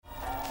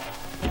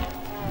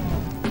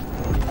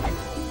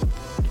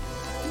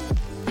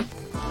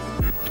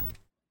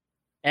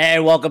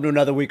And welcome to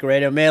another week of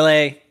Radio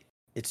Melee.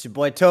 It's your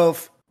boy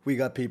Toph. We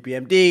got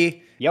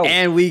PPMD. Yo.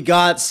 And we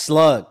got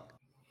Slug.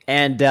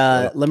 And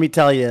let me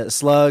tell you,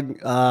 Slug,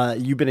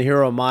 you've been a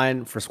hero of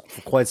mine for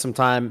quite some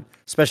time,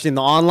 especially in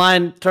the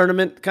online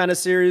tournament kind of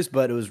series,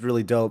 but it was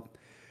really dope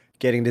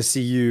getting to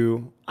see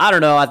you. I don't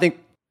know. I think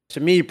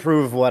to me,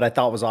 prove what I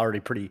thought was already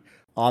pretty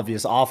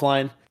obvious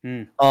offline.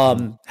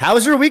 How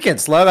was your weekend,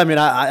 Slug? I mean,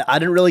 I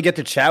didn't really get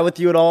to chat with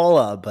you at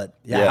all, but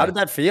yeah, how did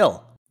that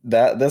feel?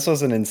 This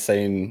was an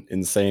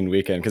insane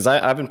weekend because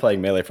I've been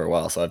playing Melee for a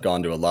while, so I've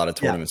gone to a lot of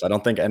tournaments. I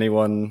don't think any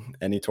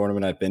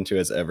tournament I've been to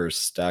has ever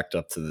stacked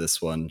up to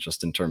this one,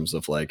 just in terms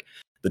of like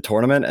the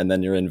tournament, and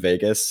then you're in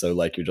Vegas, so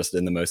like you're just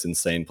in the most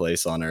insane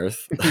place on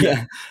earth.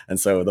 And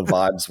so the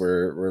vibes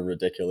were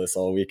ridiculous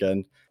all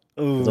weekend.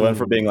 So I went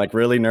from being like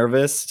really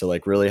nervous to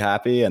like really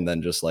happy, and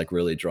then just like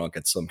really drunk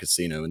at some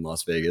casino in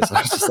Las Vegas. I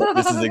was just like,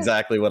 this is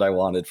exactly what I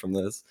wanted from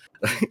this.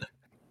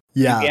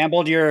 Yeah, you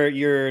gambled your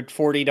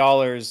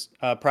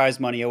 $40 prize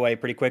money away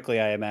pretty quickly,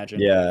 I imagine.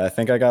 Yeah, I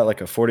think I got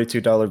like a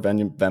 $42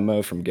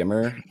 Venmo from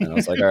Gimmer, and I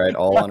was like, all right,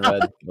 all on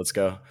red, let's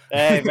go.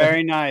 Hey,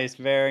 very nice,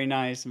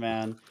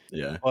 man.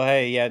 Yeah. Well,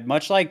 hey, yeah,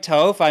 much like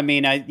Toph, I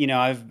mean,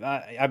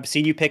 I've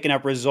seen you picking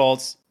up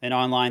results in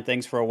online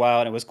things for a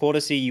while, and it was cool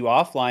to see you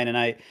offline. And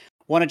I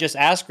want to just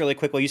ask really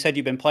quickly. You said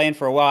you've been playing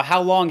for a while.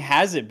 How long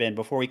has it been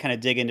before we kind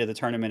of dig into the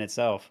tournament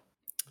itself?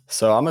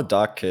 So I'm a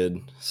doc kid,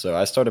 so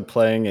I started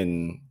playing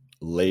in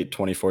late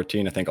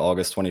 2014. I think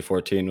August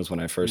 2014 was when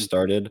I first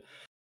started.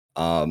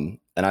 And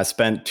I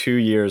spent 2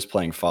 years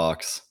playing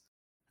Fox.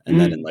 And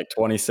then in like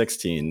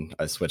 2016,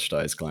 I switched to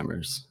Ice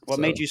Climbers. What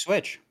made you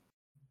switch?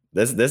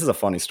 This is a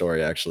funny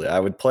story, actually.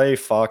 I would play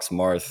Fox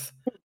Marth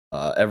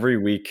every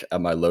week at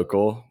my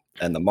local,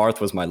 and the Marth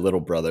was my little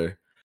brother,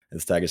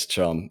 his tag is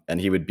Chum, and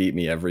he would beat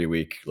me every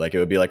week. Like it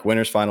would be like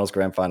winners finals,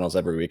 grand finals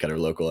every week at our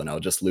local, and I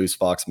would just lose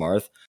Fox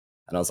Marth.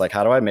 And I was like,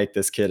 how do I make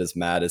this kid as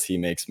mad as he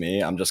makes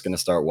me? I'm just going to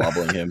start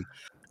wobbling him.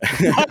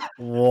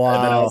 Wow.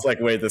 And then I was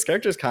like, wait, this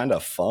character is kind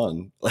of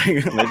fun. Like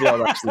maybe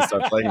I'll actually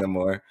start playing them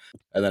more.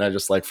 And then I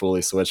just like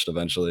fully switched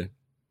eventually.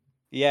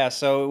 Yeah,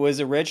 so it was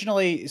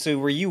originally, so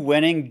were you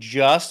winning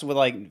just with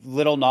like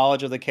little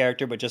knowledge of the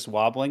character but just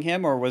wobbling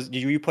him, or were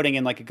you putting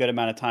in like a good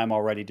amount of time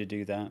already to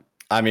do that?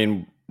 I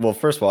mean, well,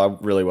 first of all, I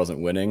really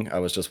wasn't winning. I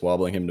was just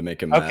wobbling him to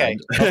make him mad.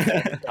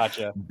 Okay,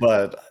 gotcha.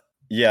 But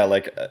yeah,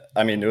 like,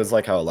 I mean, it was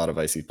like how a lot of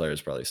IC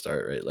players probably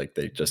start, right? Like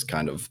they just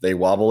they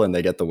wobble and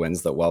they get the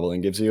wins that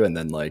wobbling gives you. And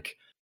then like,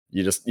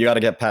 you got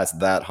to get past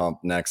that hump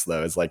next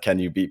though. It's like, can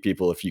you beat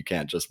people if you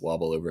can't just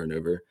wobble over and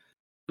over?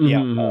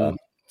 Yeah.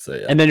 So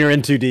yeah. And then you're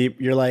in too deep.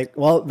 You're like,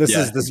 well, this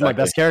is exactly. my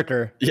best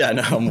character. Yeah,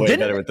 no, I'm way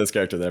better with this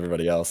character than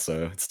everybody else.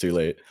 So it's too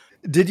late.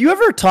 Did you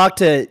ever talk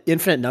to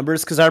Infinite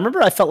Numbers? Because I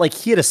remember I felt like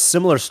he had a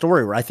similar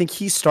story where I think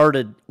he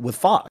started with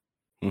Fox.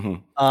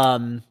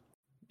 Mm-hmm.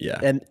 Yeah.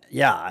 And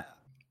yeah.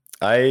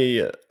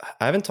 I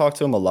haven't talked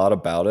to him a lot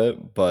about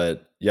it,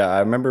 but yeah,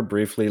 I remember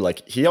briefly,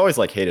 like he always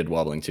like hated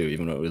wobbling too,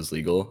 even when it was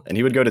legal. And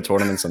he would go to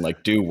tournaments and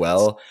like do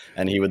well,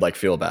 and he would like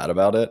feel bad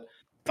about it.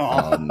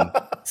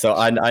 So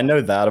I know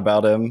that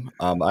about him.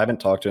 I haven't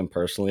talked to him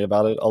personally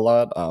about it a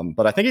lot,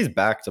 but I think he's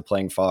back to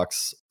playing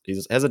Fox.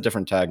 He has a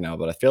different tag now,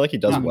 but I feel like he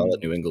does well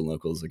at New England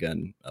locals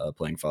again,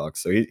 playing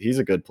Fox. So he's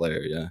a good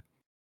player, yeah.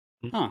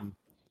 Huh.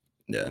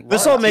 Yeah.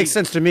 This all makes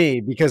sense to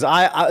me because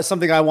I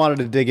something I wanted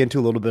to dig into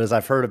a little bit is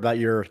I've heard about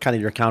your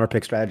counter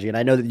pick strategy, and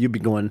I know that you'd be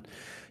going,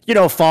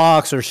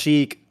 Fox or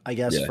Sheik, I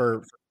guess,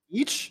 for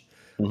each.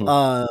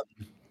 And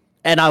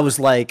I was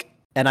like,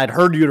 and I'd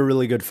heard you had a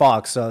really good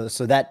Fox, so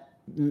that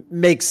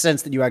makes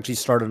sense that you actually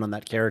started on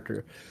that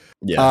character.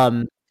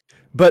 Yeah.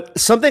 But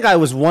something I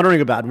was wondering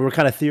about, and we were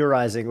kind of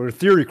theorizing, we were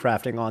theory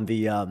crafting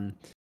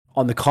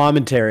on the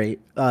commentary,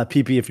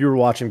 PP, if you were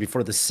watching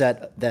before the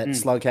set that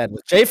Slug had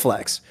with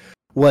J-Flex,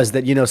 was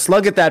that,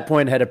 Slug at that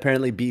point had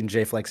apparently beaten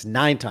J-Flex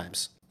 9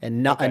 times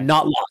and not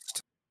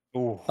lost.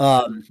 Ooh.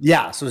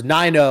 Yeah, so it was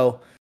 9-0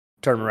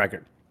 tournament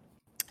record.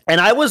 And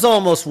I was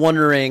almost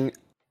wondering,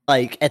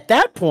 like, at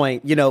that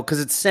point, because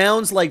it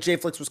sounds like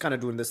J-Flex was kind of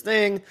doing this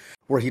thing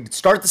where he'd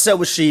start the set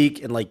with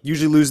Sheik and, like,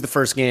 usually lose the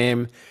first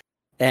game.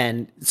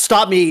 And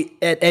stop me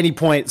at any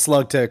point,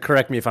 Slug, to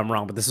correct me if I'm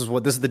wrong, but this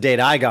is the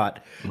data I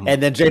got.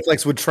 And then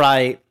J-Flex would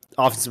try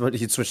offensive,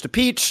 he'd switch to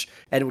Peach,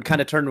 and it would kind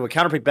of turn into a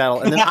counterpick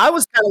battle. And then I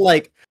was kind of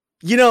like,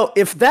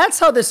 if that's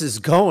how this is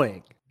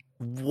going,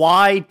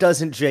 why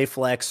doesn't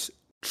J-Flex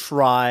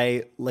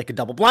try like a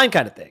double blind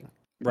kind of thing?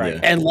 Right. Yeah.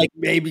 And like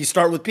maybe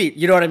start with Pete.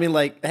 You know what I mean?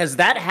 Like, has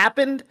that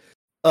happened?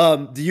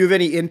 Do you have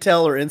any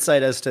intel or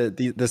insight as to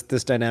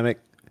this dynamic?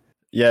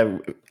 Yeah,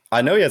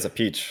 I know he has a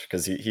Peach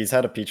because he's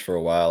had a Peach for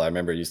a while. I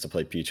remember he used to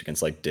play Peach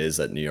against like Diz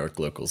at New York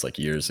locals like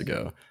years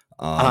ago.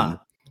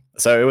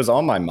 So it was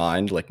on my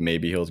mind, like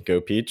maybe he'll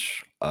go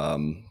Peach.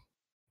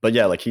 But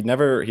yeah, like he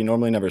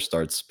normally never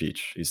starts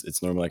Peach.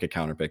 It's normally like a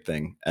counter pick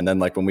thing. And then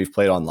like when we've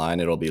played online,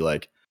 it'll be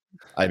like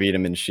I beat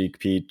him in Sheik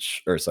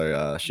Peach, or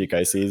sorry, Sheik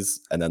Ices,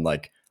 and then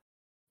like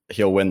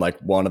he'll win like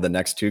one of the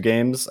next 2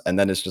 games, and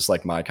then it's just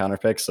like my counter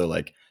pick. So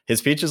like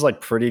his Peach is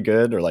like pretty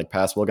good or like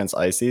passable against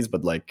Ices,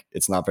 but like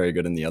it's not very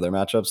good in the other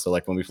matchups. So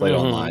like when we played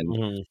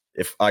online,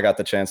 if I got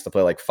the chance to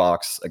play like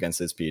Fox against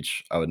his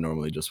Peach, I would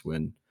normally just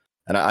win.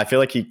 And I feel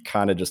like he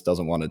kind of just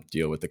doesn't want to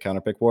deal with the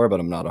counter pick war, but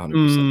I'm not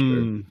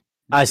 100%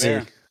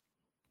 sure.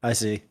 I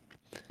see.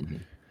 Mm-hmm.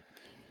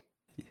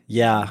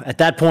 Yeah, at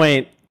that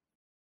point,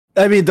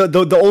 I mean,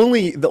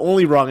 the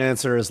only wrong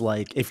answer is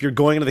like if you're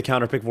going into the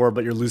counter pick war,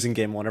 but you're losing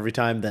game 1 every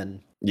time,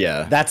 then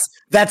yeah,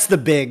 that's the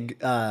big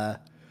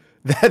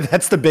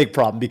that's the big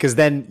problem, because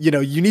then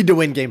you need to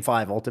win game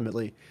 5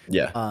 ultimately.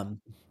 Yeah.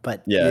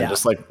 But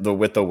just like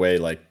with the way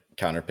like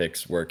counter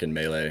picks work in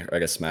Melee, or I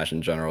guess Smash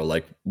in general,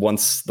 like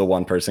once the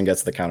one person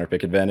gets the counter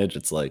pick advantage,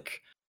 it's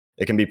like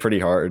it can be pretty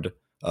hard.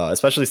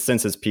 Especially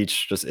since his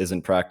Peach just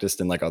isn't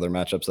practiced in like other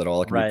matchups at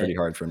all. It can be pretty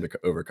hard for him to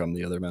overcome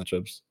the other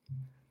matchups.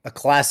 A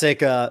classic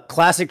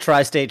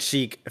tri-state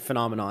Sheik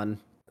phenomenon,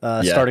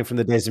 starting from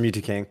the days of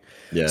Mewtwo King.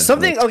 Yeah.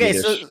 Something like okay.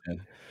 Swedish,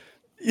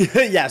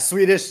 So yeah,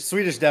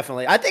 Swedish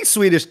definitely. I think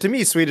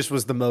Swedish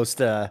was the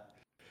most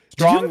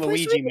strong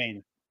Luigi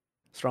main.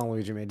 Strong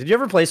Luigi main. Did you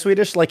ever play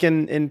Swedish like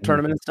in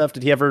tournament and stuff?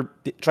 Did he ever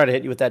try to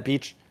hit you with that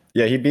Peach?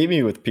 Yeah, he beat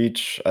me with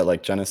Peach at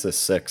like Genesis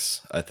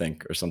 6, I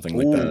think, or something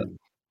like that.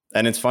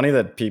 And it's funny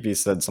that PP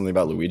said something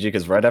about Luigi,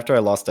 because right after I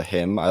lost to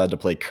him, I had to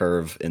play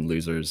Curve in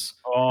Losers.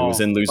 It was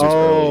in Losers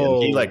early,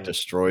 and he like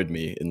destroyed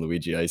me in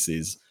Luigi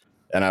Ices.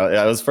 And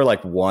I was for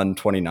like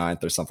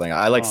 129th or something.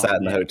 I like sat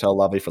in the hotel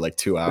lobby for like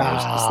 2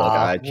 hours. Just like,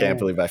 I can't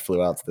believe I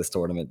flew out to this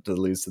tournament to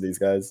lose to these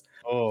guys.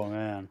 Oh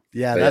man.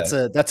 Yeah, that's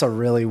a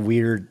really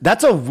weird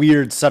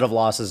set of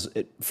losses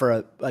for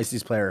a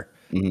Ices player.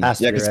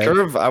 Mm-hmm. Yeah, because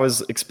Curve, I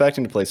was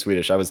expecting to play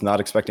Swedish. I was not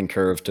expecting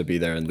Curve to be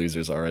there in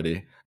Losers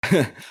already.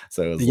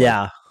 So it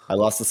was I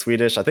lost the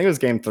Swedish. I think it was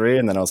game 3,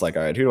 and then I was like,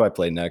 all right, who do I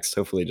play next?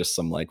 Hopefully just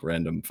some like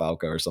random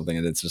Falco or something,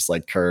 and it's just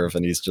like Curve,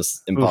 and he's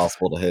just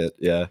impossible to hit.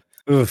 Yeah.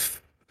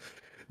 Oof.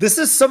 This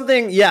is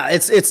something,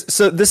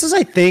 so this is,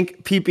 I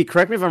think, PP,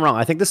 correct me if I'm wrong,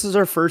 I think this is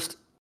our first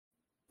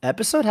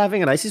episode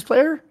having an Ices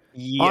player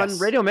on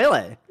Radio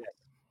Melee.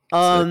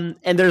 And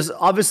there's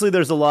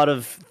a lot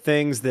of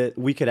things that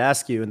we could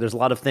ask you, and there's a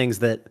lot of things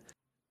that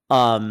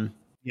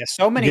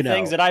so many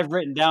things that I've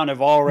written down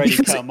have already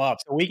come up,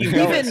 so we can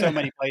go in so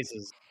many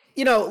places.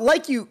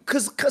 Like you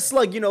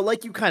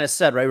kind of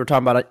said, right? We're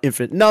talking about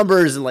infinite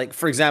numbers, and like,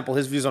 for example,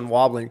 his views on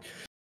wobbling.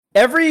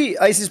 Every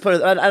Ices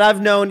player, and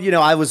I've known,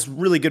 I was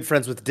really good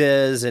friends with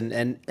Diz and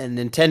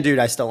Nintendude,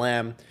 I still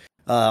am.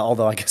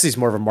 Although I guess he's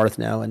more of a Marth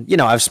now, and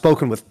I've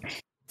spoken with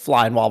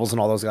Fly and Wobbles and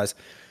all those guys.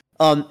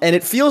 And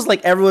it feels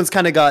like everyone's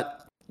kind of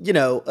got,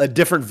 a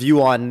different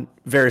view on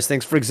various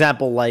things. For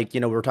example, like,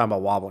 we were talking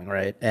about wobbling,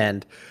 right?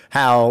 And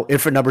how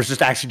infinite numbers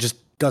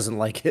just doesn't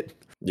like it.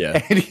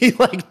 Yeah. And he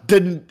like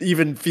didn't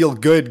even feel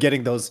good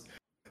getting those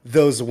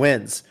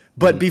wins.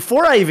 But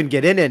before I even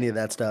get into any of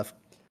that stuff,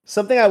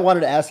 something I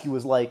wanted to ask you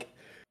was like,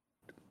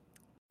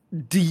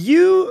 do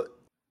you,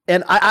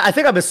 and I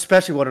think I'm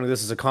especially wondering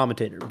this as a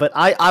commentator, but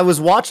I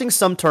was watching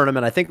some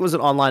tournament, I think it was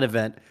an online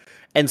event,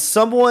 and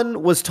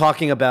someone was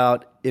talking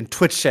about in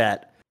Twitch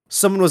chat,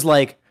 someone was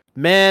like,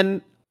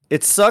 man,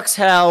 it sucks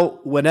how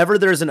whenever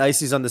there's an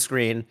Ices on the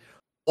screen,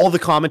 all the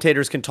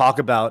commentators can talk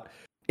about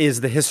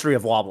is the history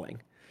of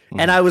wobbling.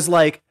 And I was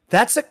like,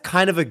 that's a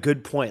kind of a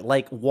good point.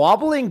 Like,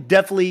 wobbling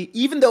definitely,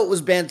 even though it was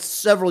banned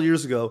several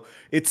years ago,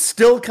 it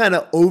still kind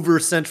of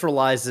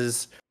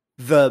over-centralizes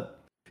the,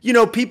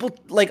 people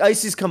like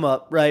Ices come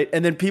up, right?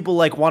 And then people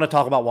like want to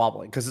talk about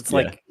wobbling because it's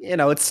like,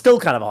 it's still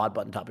kind of a hot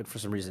button topic for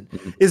some reason.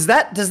 Does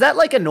that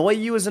like annoy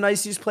you as an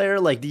Ices player?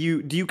 Like, do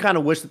you kind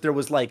of wish that there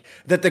was like,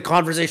 that the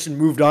conversation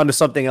moved on to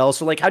something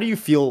else? Or like, how do you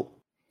feel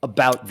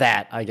about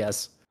that, I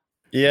guess?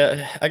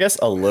 Yeah, I guess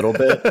a little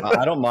bit.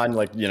 I don't mind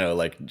like,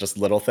 like just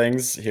little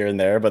things here and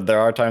there, but there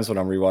are times when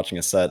I'm rewatching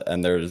a set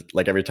and there's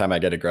like every time I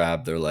get a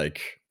grab, they're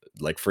like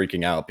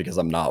freaking out because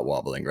I'm not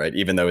wobbling, right?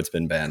 Even though it's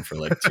been banned for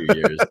like 2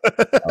 years.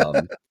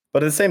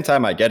 But at the same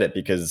time, I get it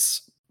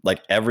because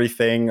like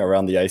everything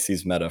around the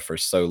Ices meta for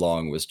so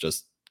long was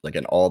just like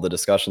in all the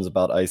discussions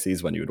about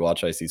Ices, when you would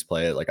watch Ices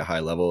play at like a high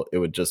level, it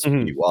would just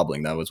be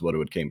wobbling. That was what it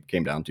would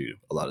came down to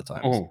a lot of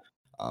times.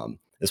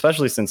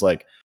 Especially since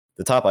like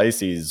the top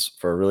Ices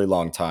for a really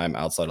long time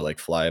outside of like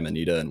Fly,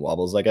 Manita, and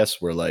Wobbles, I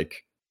guess, were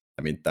like,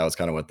 I mean, that was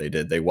kind of what they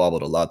did. They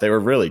wobbled a lot. They were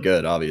really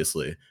good,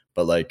 obviously.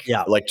 But like,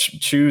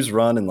 Chu's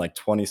run in like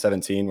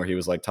 2017, where he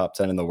was like top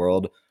 10 in the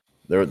world,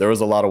 there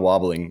was a lot of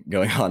wobbling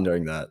going on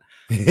during that.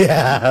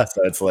 Yeah.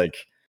 So it's like,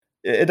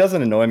 it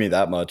doesn't annoy me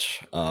that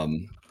much,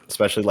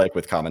 especially like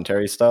with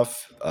commentary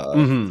stuff.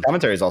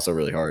 Commentary is also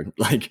really hard.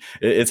 Like,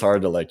 it's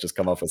hard to like just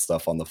come up with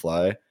stuff on the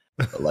fly.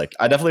 But like,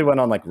 I definitely went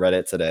on like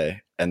Reddit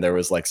today, and there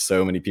was like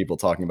so many people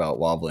talking about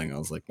wobbling. I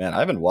was like, man, I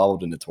haven't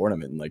wobbled in a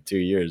tournament in like 2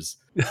 years.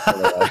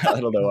 I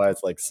don't know why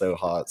it's like so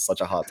hot,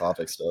 such a hot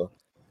topic still.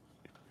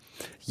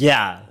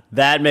 Yeah,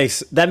 that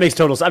makes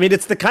total sense. I mean,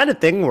 it's the kind of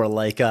thing where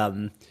like,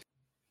 I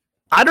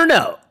don't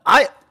know.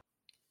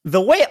 The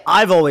way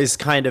I've always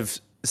kind of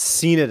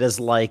seen it as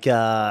like,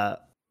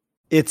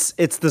 it's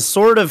the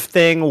sort of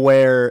thing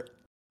where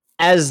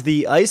as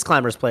the Ice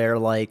Climbers player,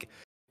 like,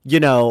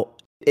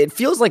 it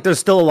feels like there's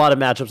still a lot of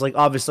matchups. Like,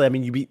 obviously, I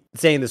mean, you be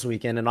saying this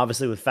weekend, and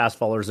obviously with fast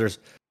fallers, there's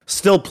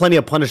still plenty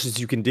of punishes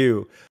you can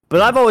do.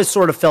 But I've always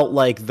sort of felt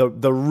like the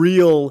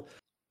real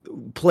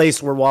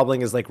place where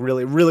wobbling is like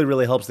really, really,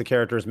 really helps the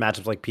characters.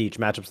 Matchups like Peach,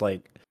 matchups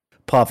like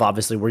Puff,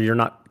 obviously, where you're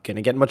not going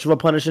to get much of a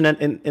punish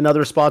in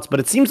other spots. But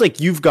it seems like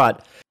you've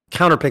got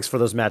counter picks for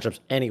those matchups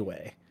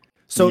anyway.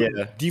 So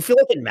do you feel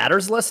like it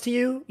matters less to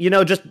you?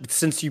 Just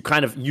since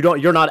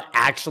you're not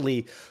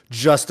actually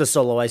just a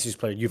solo Ices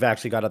player. You've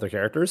actually got other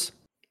characters.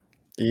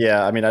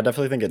 Yeah, I mean, I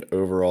definitely think it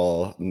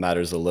overall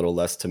matters a little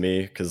less to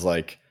me because,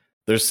 like,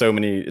 there's so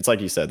many. It's like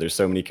you said, there's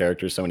so many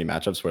characters, so many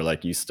matchups where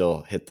like you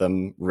still hit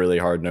them really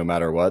hard no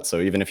matter what.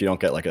 So even if you don't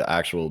get like an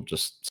actual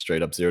just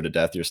straight up 0 to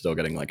death, you're still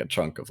getting like a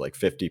chunk of like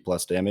 50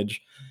 plus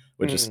damage,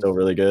 which is still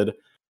really good.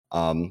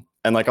 And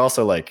like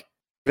also like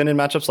even in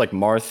matchups like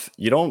Marth,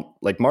 you don't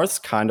like Marth's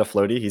kind of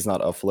floaty. He's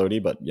not a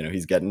floaty, but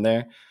he's getting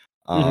there.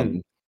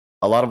 A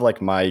lot of like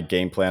my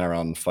game plan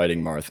around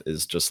fighting Marth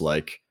is just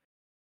like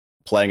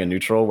playing a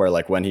neutral where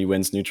like when he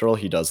wins neutral,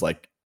 he does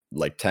like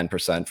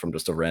 10% from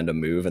just a random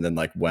move, and then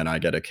like when I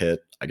get a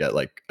kit, I get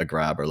like a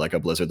grab or like a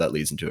blizzard that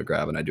leads into a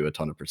grab, and I do a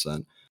ton of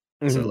percent.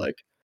 So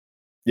like,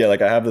 yeah,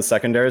 like I have the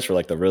secondaries for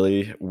like the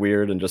really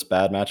weird and just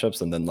bad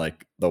matchups, and then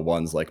like the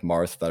ones like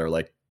Marth that are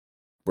like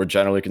were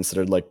generally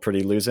considered like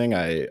pretty losing.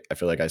 I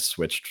feel like I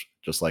switched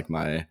just like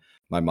my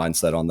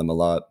mindset on them a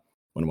lot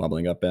when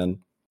wobbling up in.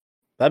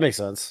 That makes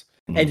sense.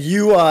 And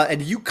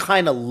you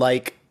kind of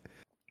like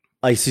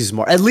Ices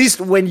more, at least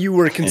when you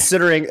were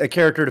considering a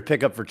character to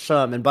pick up for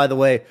Chum. And by the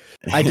way,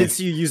 I did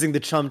see you using the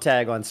Chum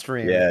tag on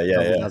stream. Yeah.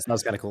 That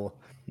was kind of cool.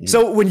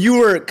 So when you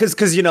were, because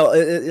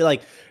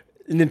like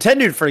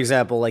Nintendo, for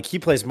example, like he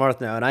plays Marth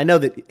now, and I know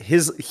that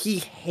he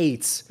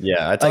hates.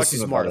 Yeah, I talked to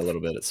him about it a little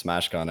bit at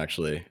SmashCon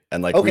actually,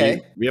 and like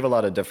we have a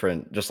lot of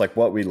different, just like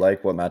what we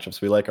like, what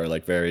matchups we like are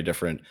like very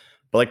different.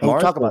 But like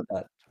Marth, talk about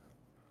that.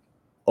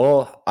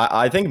 Oh,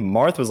 I think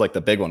Marth was like the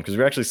big one because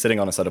we were actually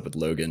sitting on a setup with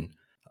Logan.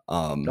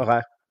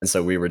 Okay. And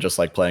so we were just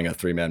like playing a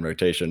 3-man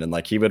rotation, and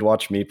like he would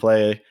watch me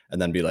play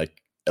and then be like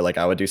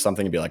I would do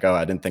something and be like, oh,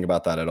 I didn't think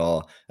about that at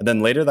all. And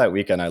then later that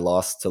weekend I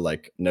lost to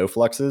like No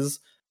Fluxes,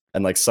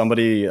 and like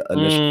somebody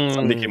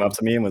came up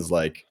to me and was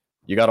like,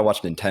 you got to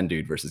watch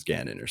Nintendo versus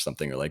Ganon or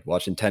something, or like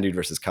watch Nintendo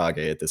versus Kage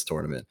at this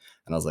tournament.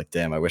 And I was like,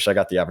 damn, I wish I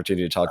got the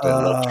opportunity to talk to him.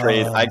 Love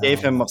trade. I gave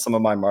him some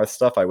of my Marth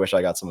stuff. I wish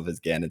I got some of his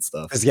Ganon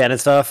stuff.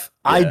 Yeah.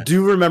 I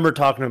do remember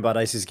talking about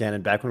Ices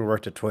Ganon back when we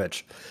worked at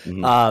Twitch.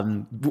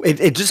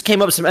 It just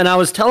came up and I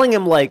was telling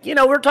him like, we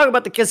were talking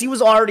about because he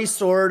was already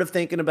sort of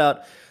thinking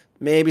about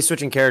maybe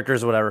switching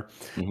characters or whatever.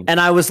 And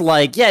I was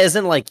like, yeah,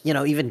 isn't like,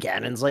 even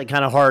Ganon's like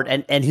kind of hard.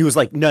 And he was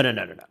like, no.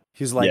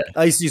 He's like,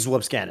 Ices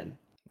whoops Ganon.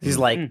 He's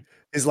like,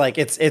 it's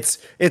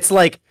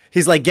like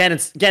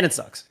Ganon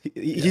sucks.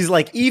 He's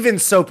like, even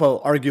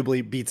Sopo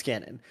arguably beats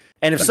Ganon.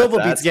 And if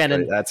Sopo beats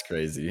Ganon, that's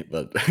crazy.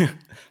 But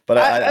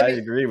I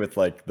agree with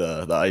like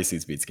the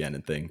Ices beats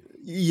Ganon thing.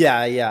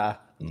 Yeah.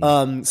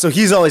 So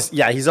he's always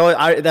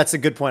that's a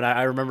good point.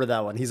 I remember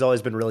that one. He's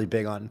always been really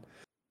big on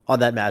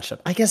that matchup.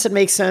 I guess it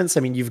makes sense. I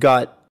mean, you've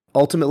got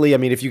ultimately, I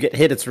mean, if you get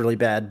hit, it's really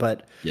bad,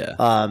 but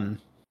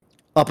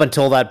up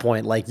until that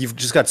point, like you've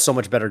just got so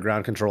much better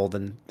ground control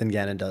than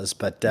Ganon does.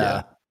 But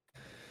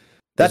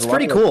that's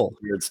pretty cool.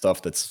 Weird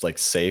stuff that's like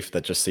safe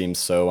that just seems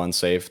so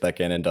unsafe that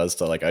Ganon does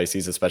to like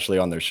Ices, especially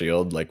on their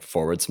shield, like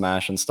forward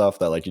smash and stuff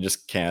that like you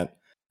just can't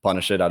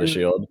punish it out of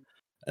shield.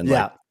 And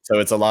like, so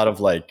it's a lot of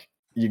like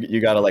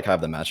you got to like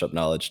have the matchup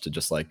knowledge to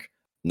just like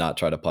not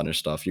try to punish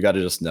stuff. You got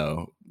to just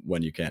know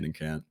when you can and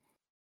can't.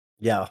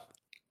 Yeah,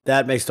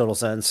 that makes total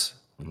sense.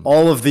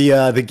 All of the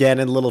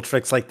Ganon little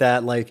tricks like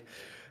that, like,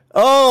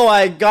 oh,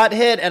 I got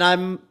hit, and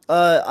I'm,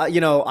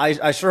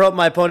 I sure hope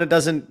my opponent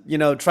doesn't,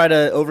 try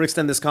to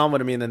overextend this combo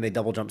to me, and then they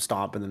double jump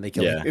stomp, and then they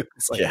kill you.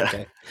 It's like,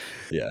 okay.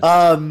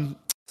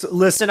 So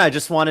listen, I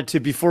just wanted to,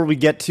 before we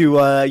get to,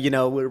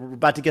 we're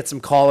about to get some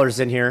callers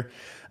in here.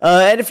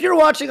 And if you're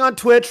watching on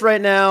Twitch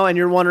right now and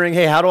you're wondering,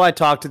 hey, how do I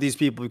talk to these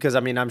people? Because, I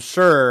mean, I'm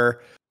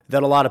sure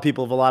that a lot of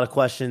people have a lot of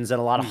questions and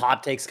a lot of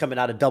hot takes coming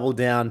out of Double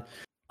Down.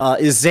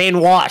 Is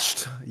Zane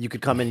washed? You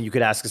could come in and you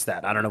could ask us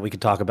that. I don't know. We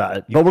could talk about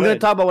it. But we're going to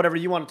talk about whatever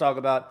you want to talk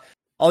about.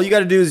 All you got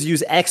to do is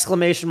use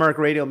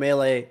 !Radio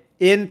Melee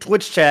in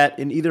Twitch chat,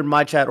 in either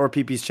my chat or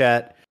PP's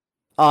chat.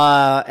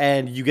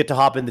 And you get to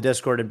hop in the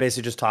Discord and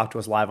basically just talk to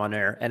us live on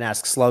air and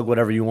ask Slug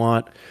whatever you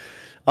want.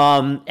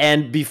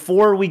 And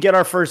before we get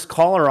our first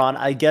caller on,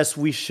 I guess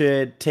we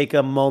should take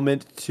a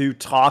moment to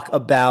talk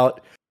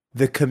about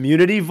the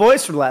community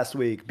voice from last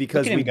week,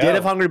 because we did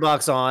have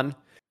Hungrybox on.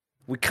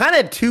 We kind of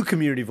had two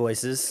community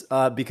voices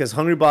because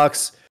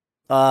Hungrybox,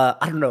 I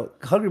don't know,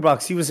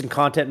 Hungrybox, he was in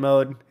content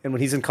mode, and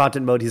when he's in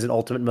content mode, he's in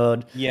ultimate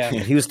mode. Yeah,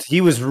 and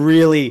he was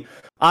really.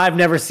 I've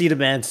never seen a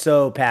man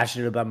so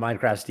passionate about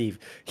Minecraft, Steve.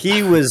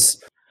 He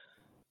was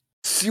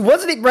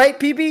Wasn't he right,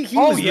 PB? He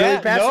was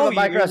really passionate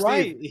about you're Minecraft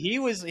right.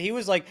 Steve. He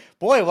was like,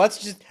 boy,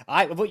 let's just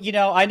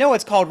I know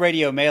it's called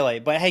Radio Melee,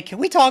 but hey, can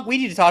we talk? We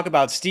need to talk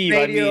about Steve.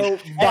 Radio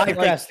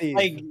Minecraft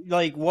Steve.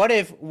 Like what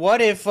if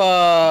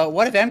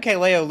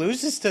MKLeo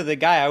loses to the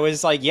guy? I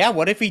was like, yeah,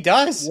 what if he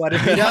does? What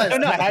if he does? I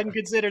don't know. I hadn't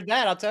considered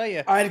that. I'll tell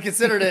you. I hadn't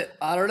considered it.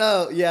 I don't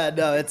know. Yeah,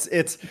 no, it's.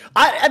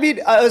 I mean,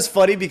 it was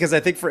funny because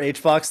I think for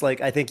HBox, like,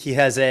 I think he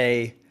has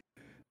a.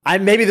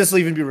 Maybe this will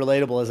even be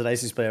relatable as an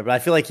ICES player, but I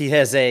feel like he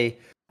has a.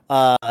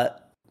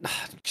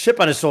 Chip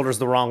on his shoulder is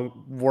the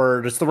wrong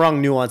word. It's the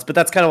wrong nuance, but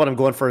that's kind of what I'm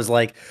going for. Is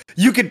like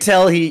you could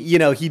tell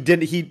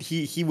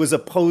he was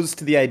opposed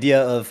to the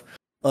idea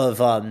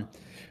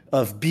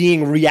of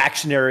being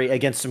reactionary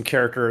against some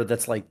character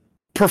that's like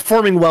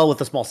performing well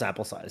with a small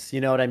sample size. You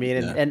know what I mean?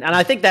 And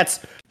I think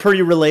that's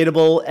pretty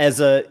relatable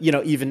as a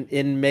even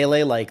in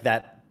Melee, like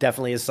that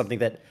definitely is something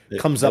that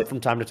comes up from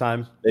time to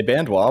time. They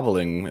banned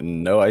wobbling,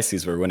 and no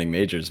ICs were winning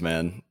majors,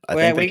 man. We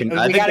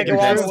got to go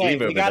all the way.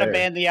 We got to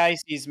ban the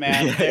ICs,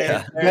 man.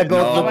 They're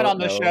coming on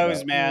the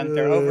shows, man.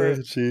 They're over.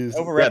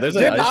 Yeah, there's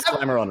an ice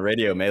climber on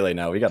Radio Melee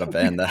now. We got to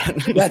ban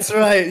that. That's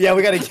right. Yeah,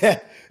 we got to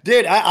get.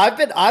 Dude,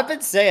 I've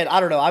been saying,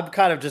 I don't know. I'm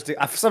kind of just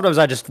sometimes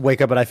I just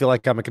wake up and I feel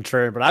like I'm a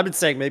contrarian, but I've been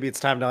saying maybe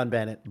it's time to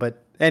unban it.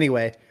 But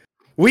anyway,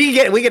 we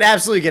can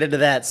absolutely get into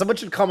that. Someone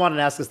should come on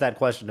and ask us that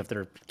question if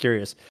they're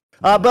curious.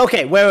 But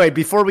okay, wait.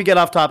 Before we get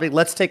off topic,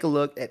 let's take a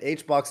look at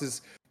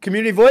HBox's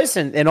community voice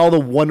and all the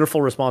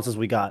wonderful responses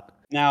we got.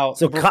 Now,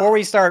 so before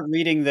we start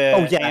reading the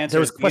answers, there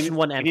was question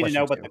one and we need question to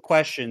know two. about the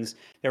questions.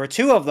 There were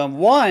two of them.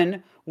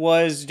 One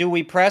was, do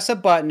we press a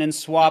button and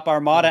swap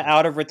Armada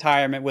out of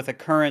retirement with a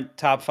current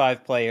top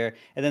 5 player?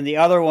 And then the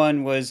other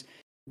one was,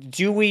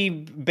 do we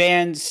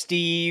ban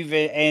Steve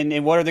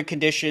and what are the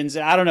conditions?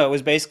 I don't know. It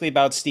was basically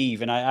about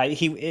Steve, and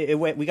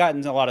we got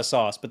into a lot of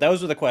sauce, but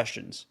those were the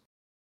questions.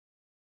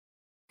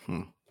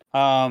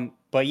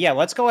 But yeah,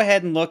 let's go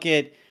ahead and look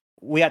at.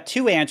 We got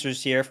two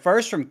answers here.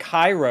 First from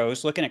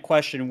Kairos, looking at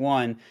question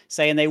 1,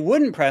 saying they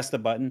wouldn't press the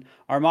button.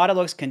 Armada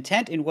looks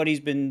content in what he's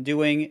been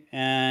doing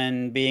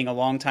and being a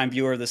longtime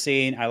viewer of the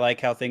scene. I like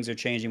how things are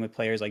changing with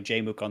players like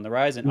Jmook on the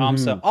rise and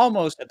Amsa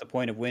almost at the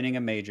point of winning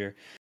a major.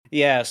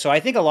 Yeah, so I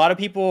think a lot of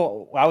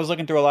people, I was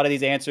looking through a lot of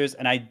these answers,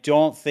 and I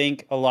don't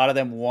think a lot of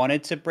them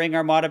wanted to bring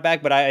Armada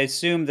back, but I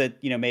assume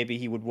that, maybe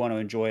he would want to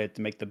enjoy it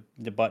to make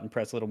the button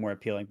press a little more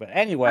appealing. But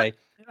anyway.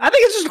 I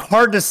think it's just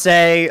hard to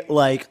say,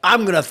 like,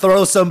 I'm going to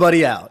throw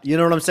somebody out. You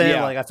know what I'm saying?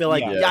 Yeah. Like, I feel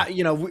like,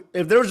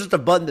 if there was just a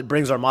button that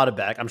brings Armada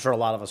back, I'm sure a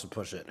lot of us would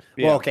push it.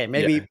 Yeah. Well, okay,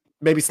 maybe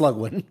Slug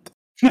wouldn't.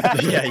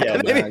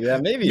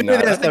 Maybe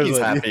not. I think he's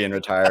happy in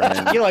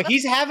retirement. Like,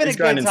 he's having a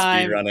good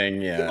time.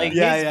 Running,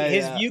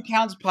 his view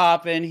count's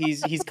popping.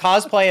 He's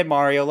cosplaying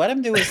Mario. Let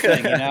him do his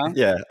thing,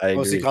 Yeah, I agree.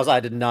 Mostly because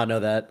I did not know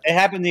that. It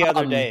happened the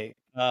other day.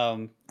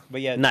 But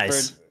yeah,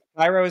 nice. For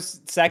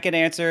Pyro's second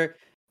answer,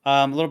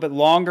 a little bit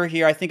longer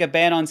here. I think a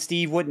ban on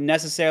Steve wouldn't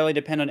necessarily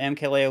depend on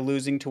MKLeo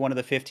losing to one of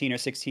the 15 or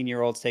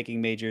 16-year-olds taking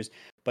majors,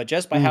 but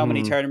just by how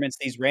many tournaments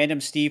these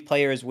random Steve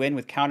players win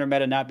with counter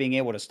meta not being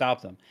able to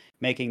stop them.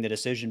 Making the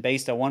decision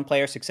based on one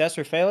player's success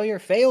or failure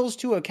fails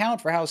to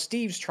account for how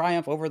Steve's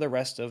triumph over the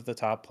rest of the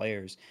top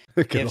players.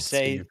 We love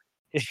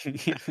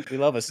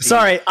a Steve.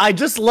 Sorry, I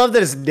just love that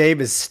his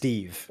name is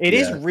Steve. It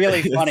is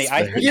really funny.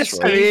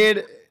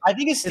 I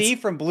think it's Steve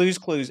from Blue's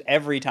Clues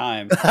every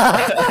time.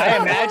 I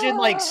imagine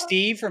like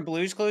Steve from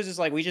Blue's Clues is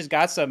like, we just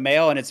got some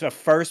mail and it's a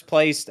first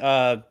place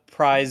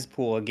prize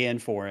pool again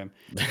for him.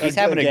 He's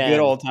having a good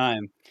old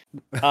time.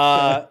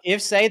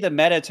 If say the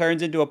meta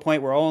turns into a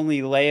point where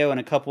only Leo and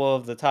a couple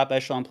of the top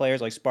echelon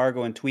players like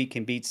Spargo and Tweet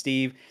can beat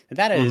Steve, then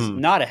that is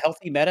not a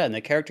healthy meta and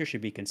the character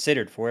should be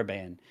considered for a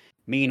ban.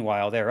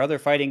 Meanwhile, there are other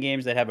fighting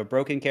games that have a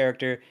broken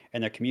character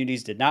and their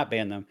communities did not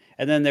ban them.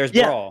 And then there's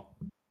Brawl.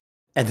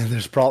 And then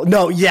there's Brawl.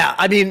 No, yeah.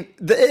 I mean,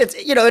 it's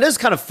it is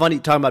kind of funny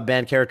talking about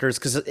banned characters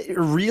because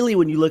really,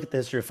 when you look at the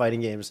history of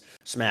fighting games,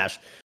 Smash,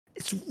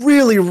 it's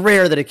really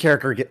rare that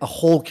a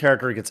whole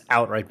character gets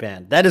outright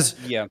banned. That is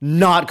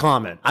not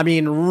common. I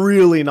mean,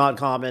 really not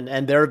common.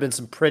 And there have been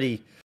some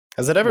pretty.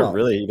 Has it ever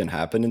really even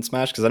happened in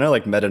Smash? Because I know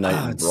like Meta Knight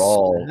and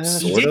Brawl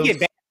he did get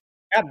banned.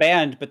 Got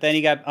banned, but then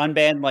he got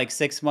unbanned like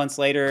 6 months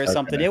later or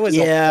something. It was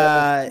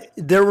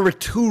there were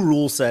 2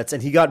 rule sets,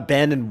 and he got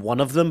banned in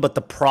one of them. But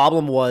the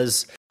problem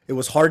was. It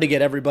was hard to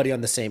get everybody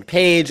on the same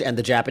page, and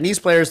the Japanese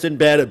players didn't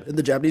ban him. And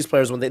the Japanese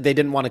players, when they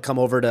didn't want to come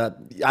over to,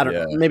 I don't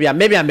know, maybe I'm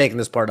making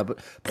this part up, but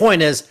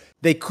point is,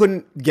 they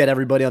couldn't get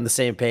everybody on the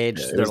same page.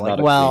 So they're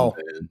like, well,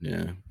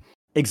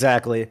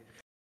 exactly.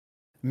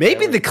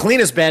 Maybe the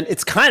cleanest ban,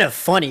 it's kind of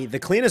funny, the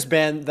cleanest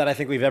ban that I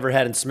think we've ever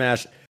had in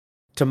Smash,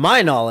 to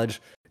my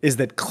knowledge, is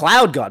that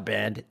Cloud got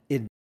banned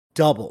in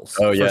doubles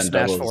for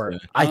Smash 4.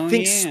 I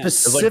think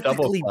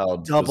specifically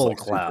double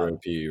Cloud.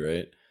 OP,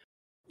 right?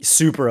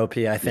 Super OP,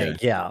 I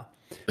think. Yeah.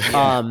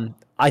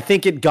 I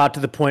think it got to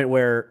the point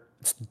where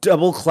it's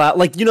double Cloud,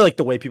 like like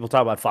the way people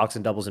talk about Fox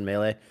and doubles in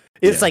Melee.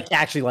 It's like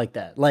actually like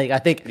that. Like I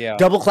think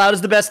double Cloud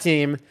is the best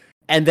team,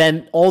 and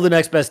then all the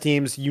next best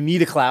teams, you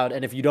need a Cloud,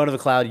 and if you don't have a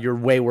Cloud, you're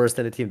way worse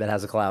than a team that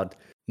has a Cloud.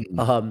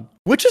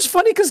 Which is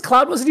funny because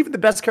Cloud wasn't even the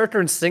best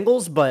character in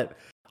singles, but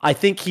I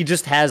think he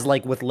just has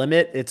like with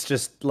limit, it's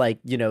just like,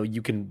 you know,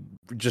 you can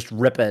just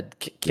rip a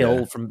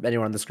kill from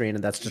anywhere on the screen,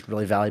 and that's just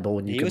really valuable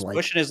when you He can was like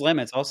pushing his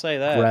limits. I'll say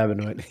that. grab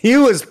into it. He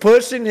was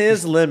pushing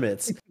his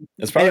limits.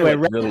 It's probably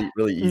Anyway, like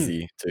really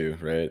easy too,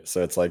 right?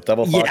 So it's like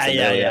Double Fox and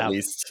Melee, at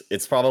least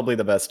it's probably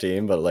the best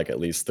team, but like at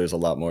least there's a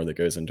lot more that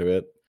goes into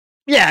it.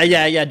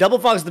 Yeah. Double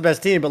Fox is the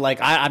best team, but like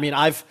I mean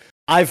I've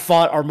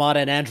fought Armada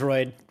and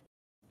Android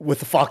with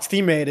the Fox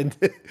teammate, and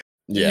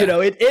you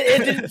know it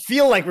didn't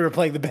feel like we were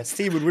playing the best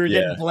team when we were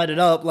getting blended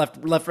up left,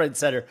 right, and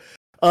center.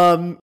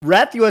 Rathu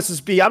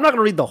SSB, I'm not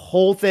gonna read the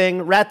whole thing.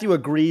 Rathu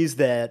agrees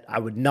that I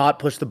would not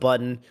push the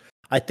button.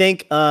 I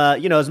think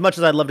you know, as much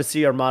as I'd love to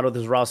see Armada with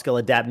his raw skill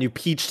adapt new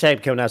Peach type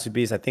become Nasu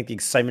Beast, I think the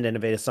excitement to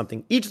innovate is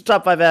something each of the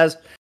top 5 has.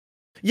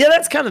 Yeah,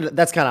 that's kind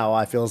of how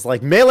I feel. It's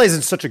like Melee's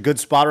in such a good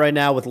spot right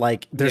now with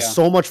like there's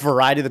so much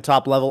variety at the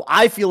top level.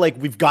 I feel like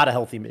we've got a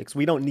healthy mix.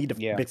 We don't need to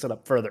mix it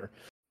up further.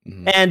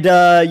 And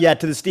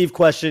to the Steve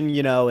question,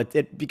 you know,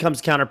 it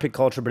becomes counterpick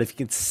culture, but if he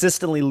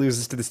consistently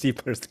loses to the Steve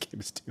players, the game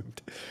is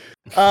doomed.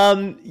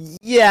 I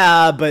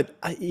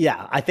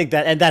think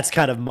that, and that's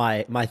kind of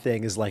my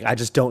thing is like I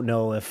just don't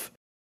know if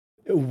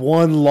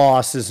one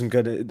loss isn't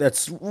gonna.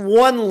 That's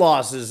one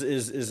loss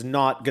is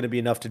not gonna be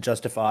enough to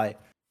justify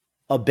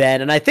a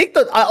ban. And I think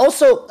that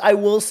I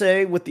will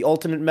say with the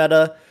ultimate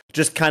meta,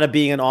 just kind of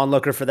being an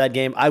onlooker for that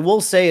game, I will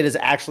say it is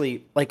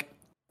actually like.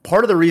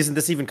 Part of the reason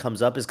this even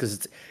comes up is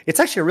because it's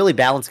actually a really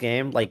balanced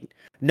game. Like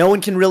no one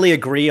can really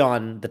agree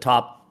on the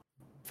top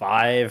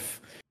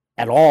 5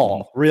 at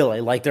all,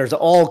 really. Like there's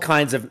all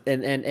kinds of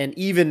and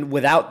even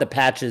without the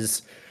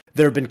patches,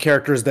 there have been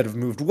characters that have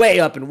moved way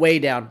up and way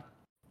down,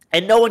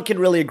 and no one can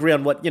really agree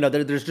on what, you know.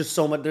 There's just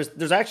so much.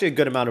 There's actually a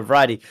good amount of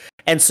variety,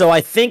 and so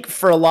I think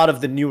for a lot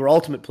of the newer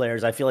Ultimate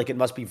players, I feel like it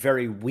must be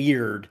very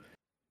weird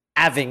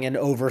having an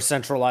over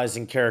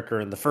centralizing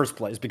character in the first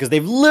place because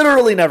they've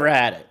literally never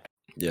had it.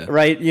 Yeah.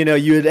 Right. You know,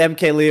 you had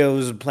MK Leo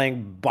who's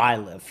playing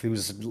Byleth,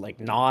 who's like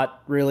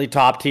not really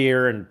top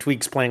tier, and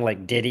Tweak's playing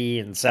like Diddy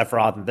and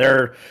Sephiroth, and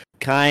they're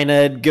kind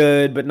of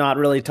good, but not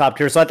really top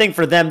tier. So I think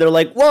for them, they're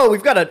like, whoa,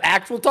 we've got an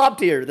actual top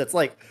tier that's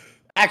like,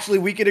 actually,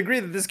 we can agree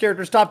that this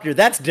character's top tier.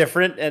 That's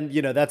different. And,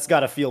 you know, that's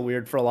got to feel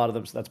weird for a lot of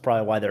them. So that's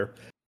probably why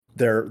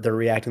they're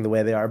reacting the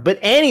way they are. But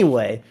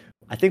anyway,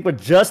 I think we're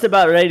just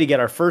about ready to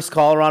get our first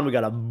caller on. We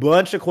got a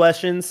bunch of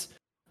questions.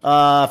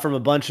 From a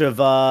bunch of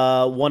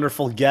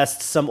wonderful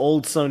guests, some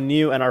old, some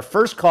new, and our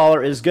first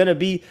caller is going to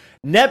be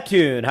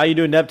Neptune. How you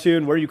doing,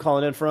 Neptune? Where are you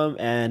calling in from,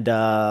 and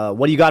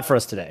what do you got for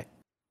us today?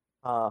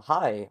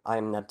 Hi,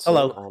 I'm Neptune.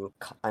 Hello.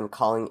 I'm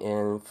calling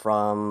in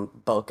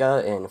from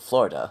Boca in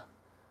Florida.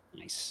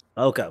 Nice.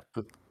 Okay.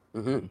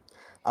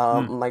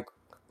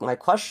 My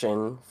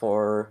question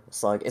for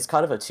Slug is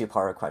kind of a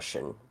two-part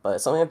question, but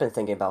it's something I've been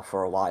thinking about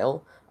for a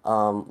while.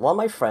 One of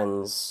my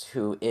friends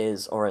who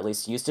is, or at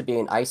least used to be,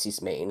 an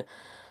Icy's main,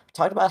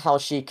 talked about how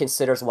she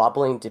considers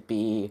wobbling to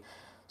be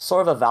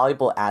sort of a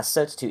valuable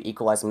asset to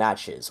equalize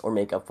matches or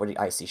make up for the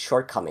Icy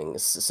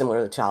shortcomings,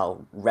 similar to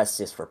how rest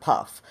is for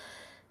Puff.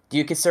 Do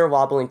you consider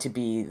wobbling to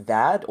be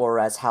that, or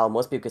as how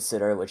most people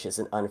consider, which is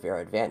an unfair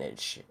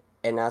advantage?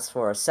 And as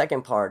for a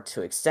second part,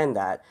 to extend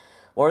that,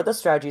 what are the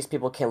strategies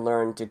people can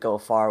learn to go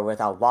far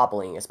without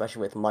wobbling,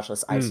 especially with much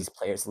less Icy's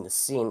players in the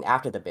scene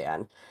after the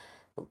ban?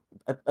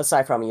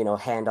 Aside from, you know,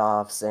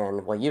 handoffs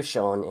and what you've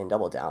shown in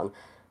Double Down,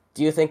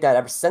 do you think that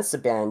ever since the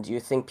ban, do you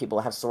think people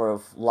have sort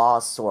of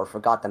lost or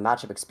forgot the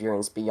matchup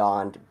experience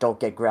beyond don't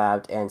get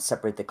grabbed and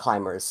separate the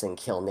climbers and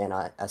kill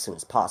Nana as soon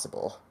as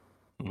possible?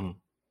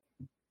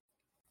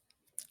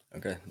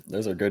 Okay,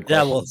 those are good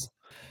questions.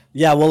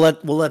 We'll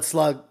let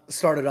Slug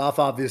start it off,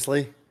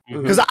 obviously.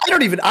 Because I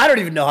don't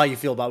even know how you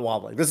feel about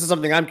wobbling. This is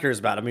something I'm curious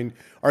about. I mean,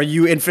 are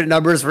you infinite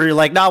numbers where you're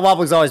like, nah,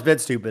 wobbling's always been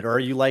stupid, or are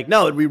you like,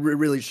 no, we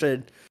really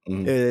should.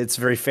 It's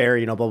very fair,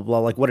 you know, blah blah blah.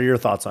 Like, what are your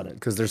thoughts on it?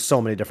 Because there's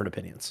so many different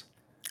opinions.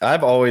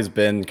 I've always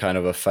been kind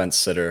of a fence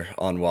sitter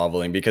on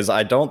wobbling because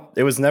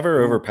it was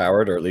never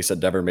overpowered, or at least it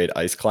never made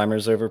ice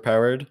climbers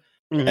overpowered.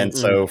 And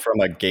so from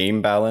a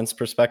game balance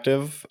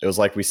perspective, it was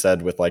like we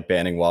said with like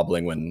banning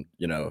wobbling when,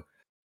 you know,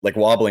 like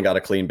wobbling got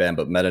a clean ban,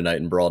 but Meta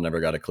Knight and Brawl never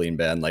got a clean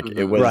ban. Like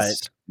it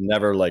was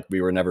never like we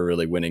were never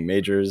really winning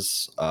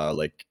majors.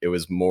 Like it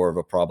was more of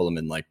a problem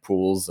in like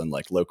pools and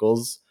like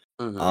locals.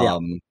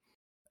 And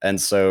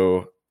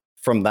so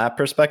from that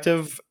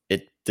perspective,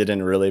 it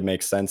didn't really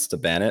make sense to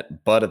ban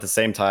it. But at the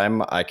same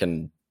time, I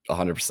can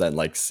 100%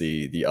 like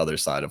see the other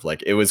side of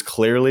like it was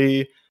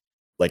clearly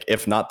like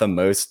if not the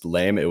most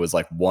lame, it was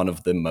like one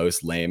of the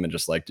most lame and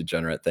just like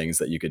degenerate things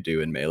that you could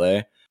do in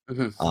Melee.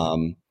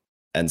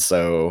 And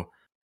so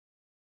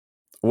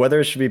whether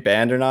it should be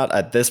banned or not,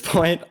 at this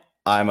point,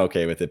 I'm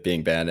okay with it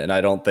being banned. And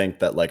I don't think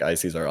that like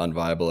ICs are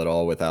unviable at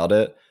all without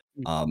it.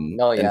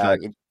 No, yeah.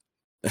 Fact,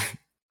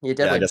 you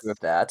definitely agree with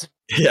that.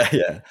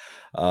 Yeah.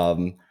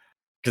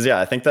 Because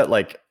I think that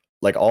like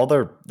all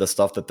the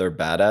stuff that they're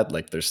bad at,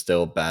 like they're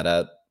still bad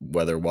at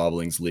whether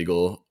wobbling's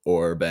legal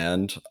or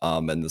banned.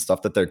 And the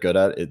stuff that they're good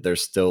at, they're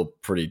still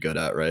pretty good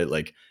at, right?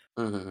 Like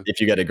Mm-hmm. if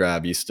you get a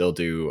grab, you still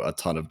do a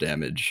ton of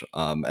damage.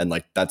 And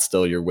like that's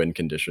still your win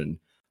condition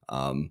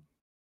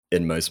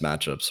in most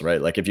matchups,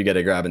 right? Like if you get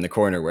a grab in the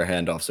corner where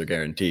handoffs are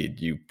guaranteed,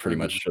 you pretty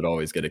much should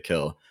always get a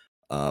kill.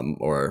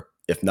 Or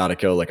if not a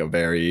kill, like a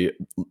very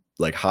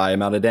like high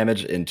amount of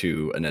damage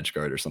into an edge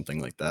guard or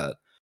something like that.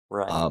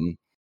 Right.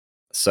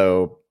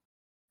 So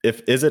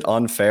is it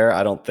unfair?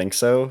 I don't think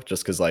so.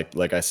 Just because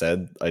like I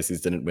said,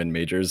 Ices didn't win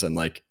majors, and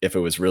like if it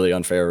was really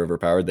unfair or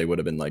overpowered, they would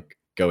have been like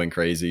going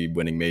crazy,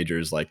 winning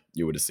majors. Like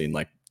you would have seen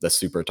like the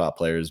super top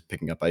players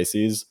picking up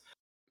Ices.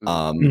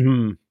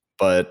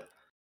 But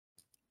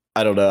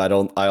I don't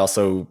know. I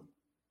also,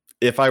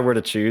 if I were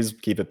to choose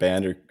keep it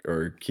banned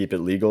or keep it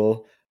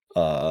legal,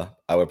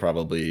 I would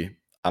probably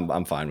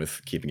I'm fine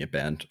with keeping it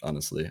banned,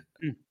 honestly.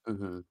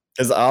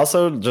 Because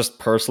also, just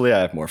personally, I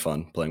have more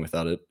fun playing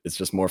without it. It's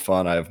just more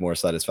fun. I have more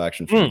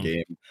satisfaction from the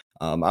game.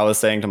 I was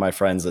saying to my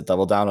friends at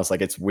Double Down, I was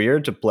like, it's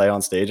weird to play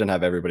on stage and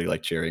have everybody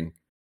like cheering,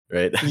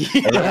 right? It is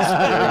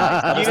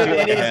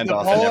the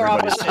polar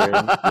opposite.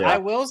 Yeah. I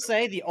will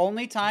say the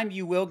only time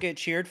you will get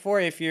cheered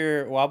for if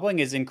you're wobbling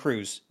is in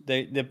crews.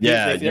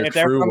 If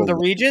they're from the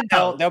region,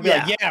 they'll be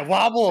like, "Yeah,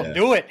 wobble,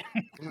 do it."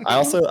 I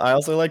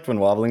also liked when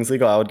wobbling's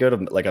legal. I would go to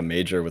like a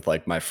major with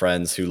like my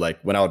friends who like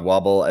when I would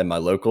wobble at my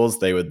locals,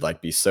 they would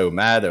like be so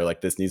mad. They're like,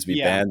 "This needs to be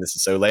banned. This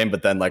is so lame."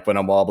 But then like when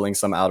I'm wobbling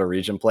some outer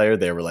region player,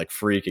 they were like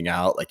freaking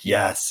out, like,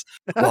 "Yes,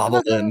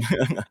 wobble them."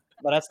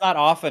 But that's not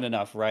often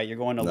enough, right? You're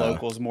going to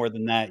locals more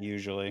than that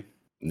usually.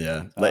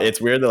 Yeah, like,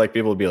 it's weird that like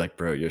people would be like,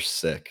 "Bro, you're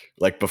sick."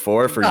 Like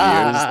before for years,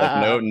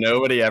 like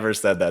nobody ever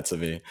said that to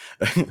me.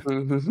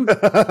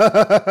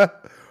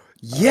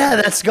 Yeah,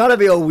 that's gotta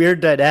be a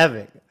weird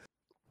dynamic.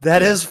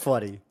 That is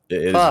funny.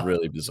 It is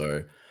really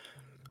bizarre.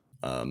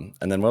 And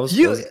then what was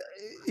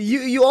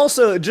you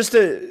also just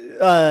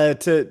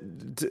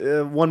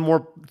to one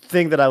more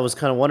thing that I was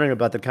kind of wondering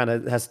about that kind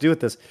of has to do with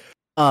this.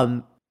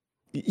 I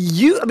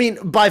mean,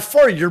 by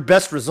far your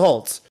best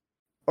results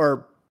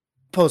are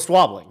post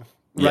wobbling,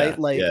 right?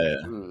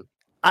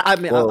 I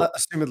mean,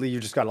 assumedly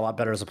you just got a lot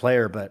better as a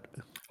player, but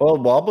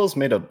Wobbles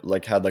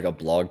had like a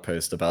blog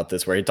post about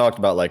this where he talked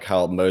about like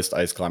how most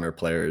Ice Climber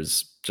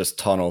players just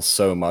tunnel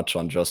so much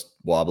on just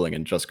wobbling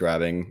and just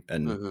grabbing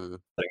and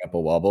setting up a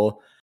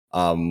wobble.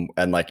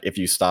 And like if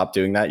you stop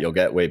doing that, you'll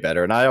get way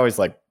better. And I always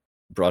like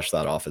brush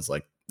that off as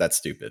like that's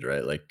stupid,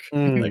 right? Like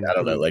like I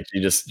don't know, like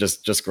you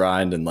just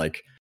grind and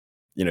like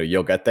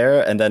you'll get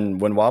there. And then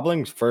when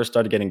wobbling first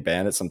started getting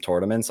banned at some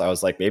tournaments, I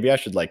was like, maybe I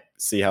should like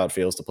see how it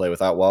feels to play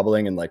without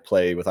wobbling and like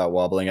play without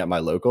wobbling at my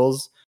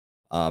locals.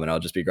 And I'll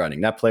just be grinding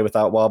net play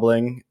without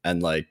wobbling.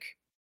 And like,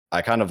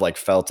 I kind of like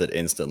felt it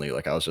instantly.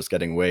 Like I was just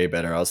getting way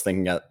better. I was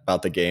thinking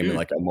about the game in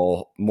like a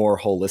more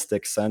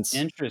holistic sense.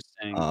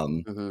 Interesting.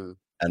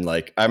 And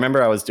like, I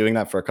remember I was doing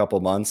that for a couple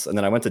months, and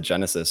then I went to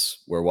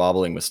Genesis where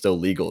wobbling was still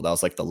legal. That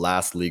was like the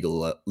last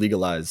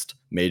legalized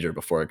major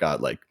before it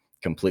got like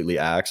completely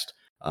axed.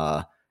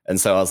 And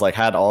so I was like,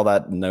 had all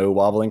that no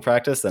wobbling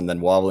practice, and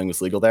then wobbling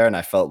was legal there, and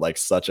I felt like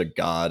such a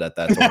god at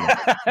that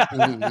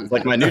tournament.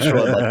 Like my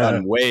neutral had like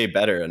gotten way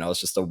better, and I was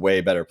just a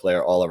way better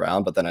player all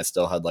around. But then I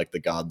still had like the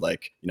god,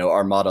 like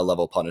Armada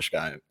level punish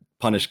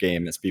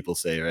game, as people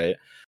say, right?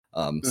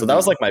 So that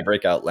was like my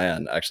breakout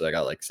LAN. Actually, I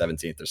got like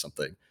 17th or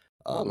something.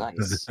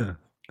 Nice.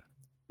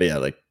 But yeah,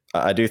 like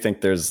I do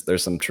think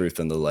there's some truth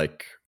in the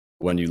like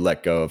when you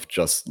let go of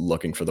just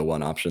looking for the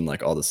one option,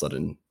 like all of a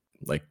sudden,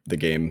 like the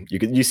game,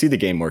 you see the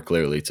game more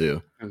clearly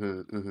too.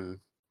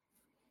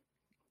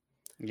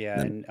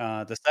 Yeah, and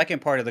the second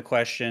part of the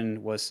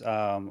question was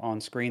on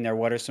screen there.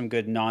 What are some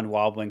good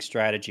non-wobbling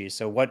strategies?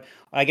 So what,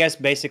 I guess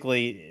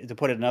basically to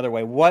put it another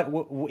way, what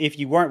if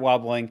you weren't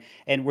wobbling,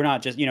 and we're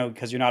not just,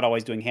 because you're not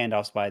always doing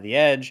handoffs by the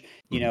edge,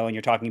 and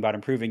you're talking about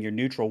improving your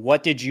neutral,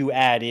 what did you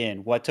add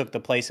in? What took the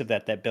place of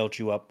that built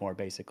you up more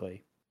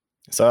basically?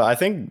 So I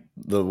think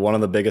one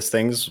of the biggest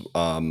things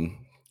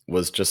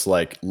was just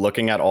like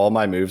looking at all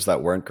my moves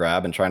that weren't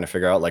grab and trying to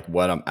figure out like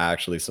what I'm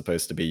actually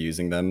supposed to be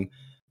using them.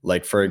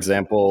 Like for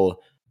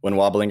example, when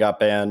wobbling got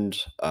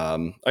banned,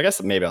 I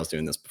guess maybe I was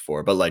doing this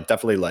before, but like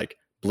definitely like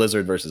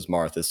Blizzard versus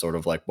Marth is sort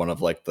of like one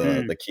of like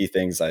the key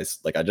things I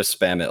just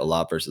spam it a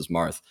lot versus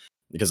Marth,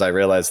 because I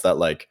realized that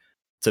like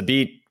to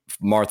beat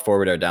Marth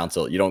forward air down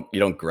tilt, you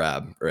don't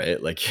grab,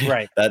 right? Like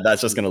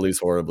that's just gonna lose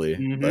horribly.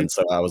 And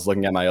so I was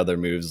looking at my other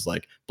moves,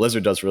 like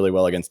Blizzard does really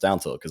well against down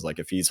tilt, because like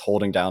if he's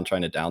holding down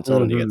trying to down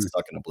tilt and he gets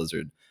stuck in a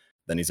Blizzard,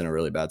 then he's in a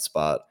really bad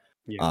spot.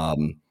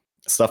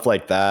 Stuff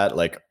like that,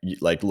 like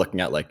looking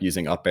at like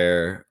using up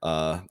air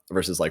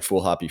versus like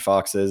full hoppy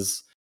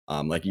foxes.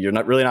 Like you're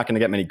not going to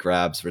get many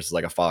grabs versus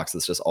like a fox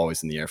that's just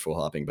always in the air full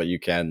hopping, but you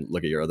can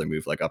look at your other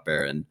move like up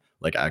air and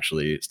like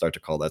actually start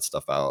to call that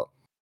stuff out.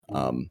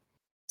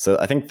 So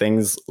I think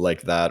things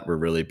like that were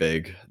really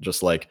big,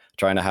 just like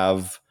trying to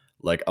have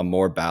like a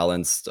more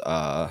balanced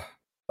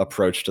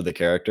approach to the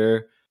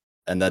character.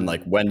 And then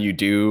like when you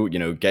do,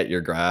 get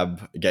your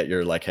grab, get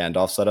your like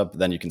handoff set up,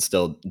 then you can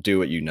still do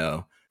what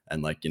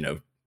and like,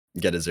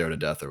 get a 0 to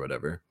death or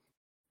whatever.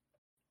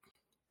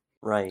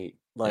 Right.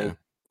 Like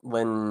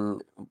when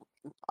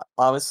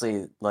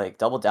Obviously, like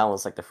Double Down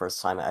was like the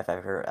first time I've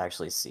ever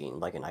actually seen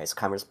like an Ice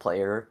Climbers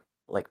player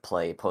like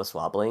play post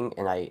wobbling,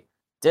 and I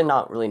did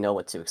not really know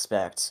what to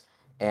expect.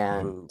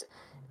 And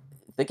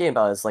thinking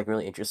about it is like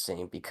really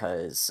interesting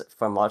because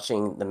from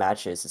watching the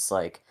matches, it's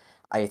like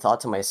I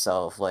thought to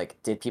myself,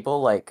 like, did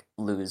people like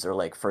lose or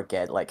like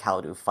forget like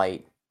how to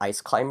fight ice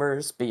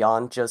climbers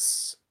beyond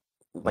just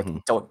like Hmm.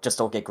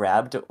 don't get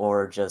grabbed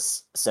or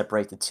just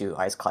separate the two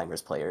ice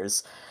climbers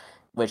players,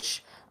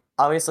 which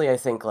obviously I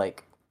think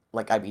like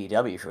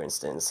IBEW for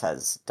instance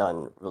has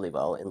done really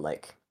well in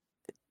like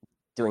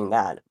doing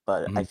that,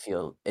 but I Hmm.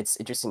 feel it's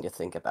interesting to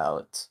think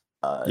about.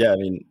 Yeah, I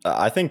mean,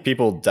 I think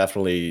people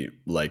definitely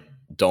like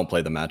don't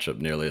play the matchup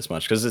nearly as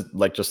much because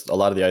like just a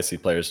lot of the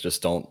IC players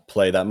just don't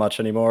play that much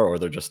anymore, or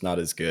they're just not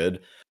as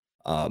good.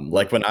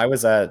 Like when I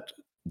was at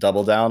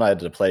Double Down, I had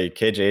to play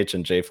KJH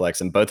and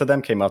JFlex, and both of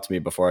them came up to me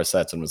before our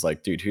sets and was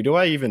like, "Dude, who do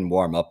I even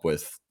warm up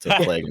with to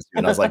play against you?"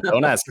 And I was like,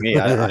 "Don't ask me,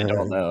 I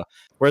don't know."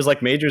 Whereas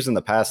like majors in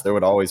the past, there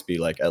would always be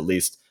like at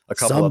least a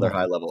couple other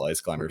Someone. high level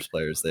Ice Climbers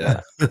players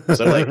there.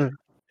 So like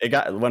it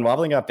got when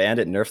wobbling got banned,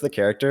 it nerfed the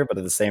character, but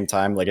at the same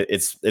time, like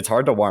it's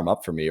hard to warm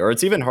up for me, or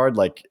it's even hard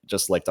like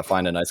just like to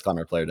find an Ice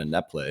Climber player to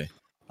net play.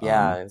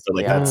 Yeah, So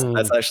like yeah,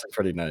 that's actually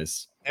pretty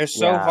nice. They're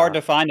so hard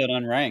yeah. to find on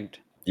unranked.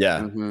 Yeah.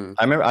 Mm-hmm.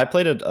 I remember I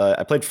played it.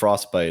 I played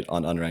Frostbite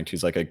on Unranked,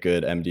 who's like a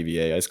good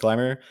MDVA ice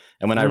climber.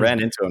 And when I ran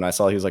into him and I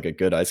saw he was like a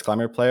good ice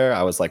climber player,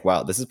 I was like,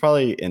 wow, this is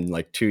probably in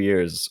like 2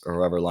 years or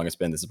however long it's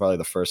been. This is probably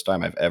the first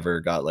time I've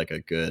ever got like a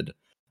good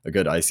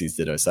Ices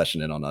Ditto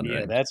session in on Yeah,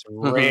 Unranked. that's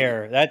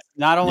rare. That's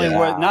not only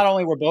Yeah. not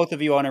only were both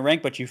of you on a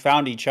rank, but you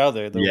found each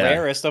other. The Yeah.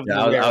 rarest of Yeah,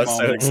 the I rare was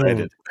so moments.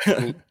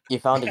 excited. You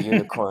found a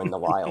unicorn in the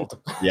wild.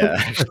 Yeah,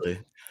 actually.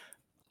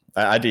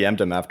 I DM'd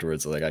him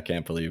afterwards. Like, I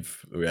can't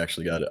believe we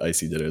actually got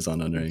Icy Dittos on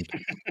Unranked.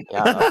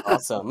 Yeah, that's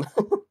awesome.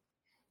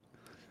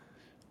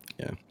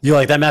 You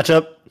like that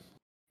matchup?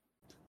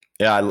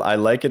 Yeah, I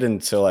like it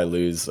until I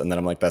lose, and then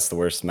I'm like, that's the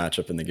worst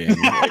matchup in the game.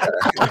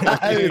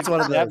 It's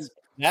one of those.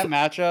 That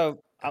matchup.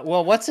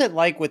 Well, what's it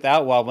like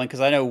without wobbling? Because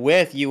I know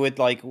with you would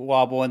like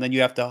wobble, and then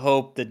you have to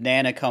hope that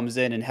Nana comes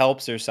in and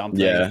helps or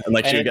something. Yeah, and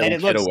like she'll get like,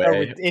 it hit looks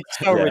away. it's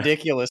so Yeah.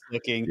 ridiculous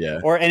looking. Yeah.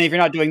 And if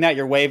you're not doing that,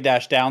 you're wave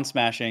dash down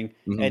smashing,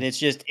 Mhm. and it's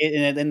just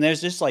and there's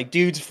just like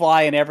dudes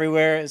flying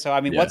everywhere. So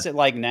I mean, Yeah. what's it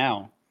like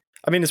now?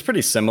 I mean, it's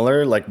pretty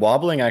similar. Like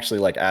wobbling actually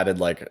like added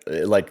like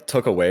it, like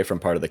took away from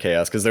part of the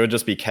chaos because there would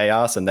just be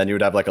chaos, and then you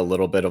would have like a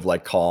little bit of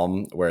like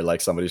calm where like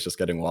somebody's just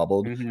getting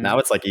wobbled. Mhm. Now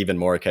it's like even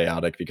more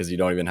chaotic because you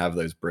don't even have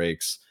those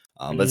breaks.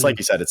 But it's like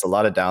you said, it's a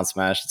lot of down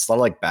smash. It's a lot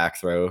of like back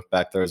throw.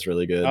 Back throw is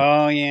really good.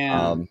 Oh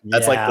yeah.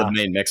 That's like Yeah. the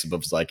main mix of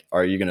like,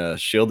 are you gonna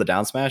shield the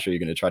down smash or are you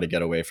gonna try to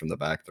get away from the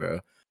back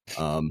throw?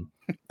 And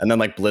then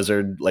like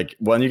Blizzard, like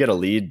when you get a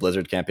lead,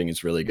 Blizzard camping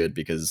is really good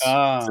because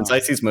since Oh.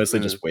 Icy's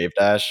mostly just wave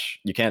dash,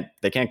 they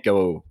can't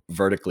go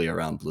vertically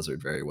around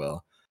Blizzard very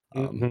well.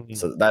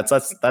 So that's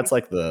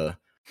like the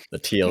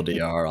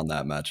TLDR on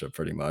that matchup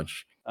pretty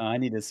much. I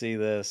need to see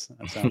this.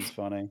 That sounds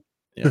funny.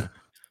 Yeah.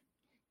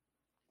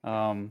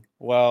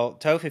 Well,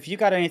 Toph, if you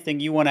got anything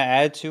you want to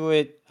add to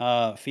it,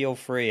 feel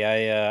free.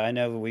 I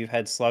know we've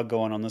had Slug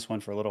going on this one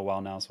for a little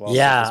while now, so I'll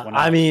Yeah, let this one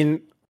I out.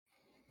 mean,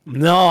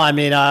 no, I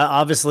mean,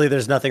 obviously,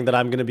 there's nothing that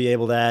I'm going to be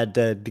able to add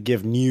to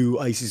give new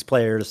ICES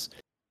players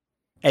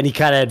any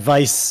kind of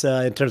advice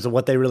in terms of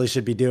what they really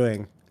should be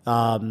doing.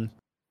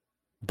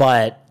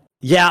 But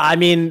yeah, I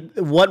mean,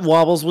 what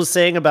Wobbles was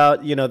saying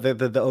about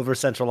the over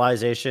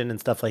centralization and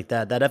stuff like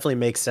that definitely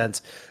makes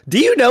sense. Do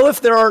you know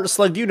if there are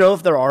Slug? Do you know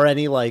if there are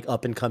any like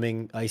up and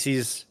coming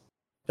ICES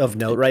of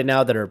note right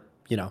now that are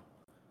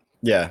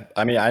Yeah,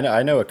 I mean,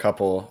 I know a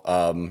couple.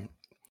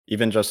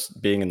 Even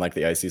just being in like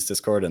the IC's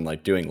Discord and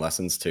like doing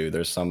lessons too.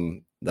 There's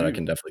some that I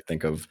can definitely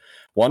think of.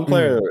 One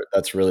player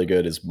that's really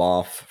good is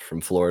Moth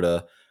from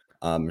Florida.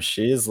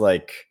 She is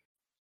like,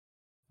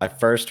 I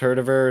first heard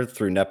of her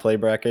through NetPlay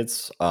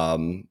brackets.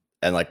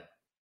 And like,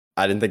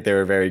 I didn't think they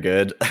were very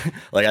good.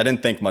 Like, I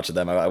didn't think much of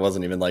them. I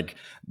wasn't even like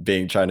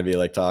trying to be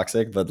like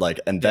toxic, but like,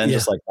 and then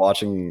just like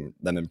watching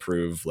them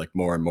improve like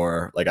more and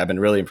more. Like, I've been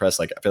really impressed.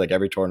 Like, I feel like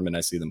every tournament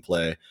I see them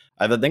play,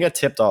 I think I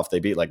tipped off. They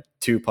beat like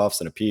 2 Puffs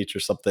and a Peach or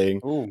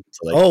something. Ooh.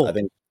 So like, I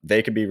think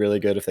they could be really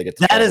good if they get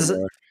to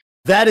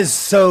that is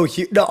so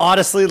huge. No,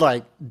 honestly,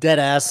 like dead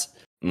ass.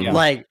 Mhm.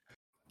 Like,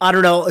 I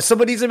don't know.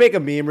 Somebody needs to make a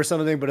meme or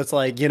something, but it's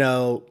like,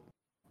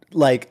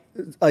 like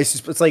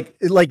it's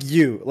like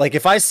you. Like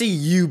if I see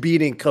you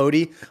beating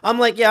Cody, I'm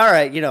like, yeah, all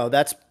right,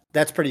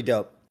 that's pretty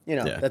dope.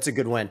 Yeah. That's a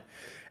good win.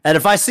 And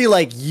if I see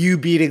like you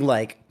beating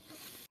like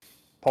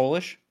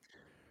Polish?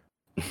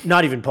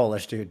 not even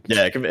Polish, dude.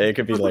 Yeah, it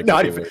could be like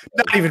not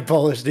even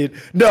Polish, dude.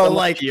 No,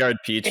 like PR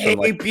Peach. hey, from,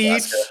 like,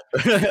 Peach.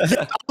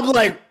 Alaska. I'm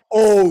like,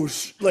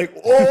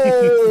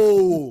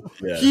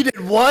 yeah. He did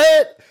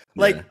what?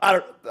 Like,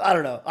 Yeah. I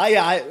don't know.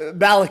 I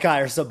Malachi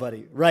or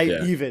somebody, right?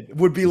 Yeah. Even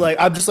would be like,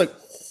 I'm just like,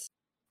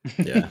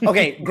 Yeah.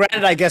 okay.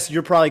 Granted, I guess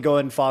you're probably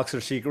going Fox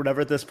or Sheik or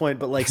whatever at this point,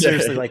 but like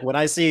seriously, like when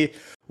I see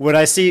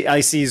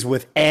ICs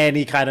with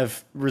any kind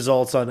of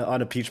results on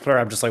a Peach player,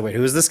 I'm just like, wait,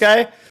 who is this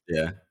guy?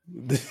 Yeah.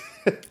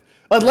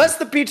 Unless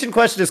the Peach in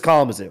question is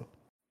Kalamazoo.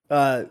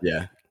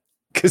 Yeah.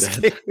 Because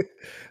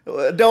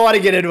don't want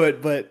to get into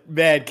it, but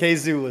man,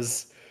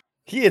 Keizu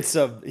he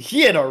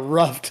had a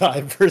rough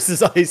time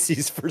versus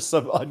Ices for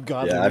some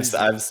ungodly Yeah, reason.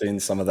 I've seen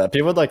some of that.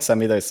 People would like send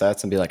me their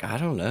sets and be like, I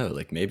don't know,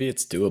 like maybe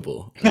it's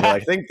doable. And I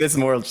think it's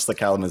more just a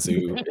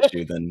Kalamazoo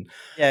issue than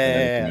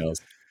anything else.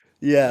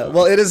 Yeah,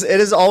 well, it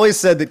is always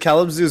said that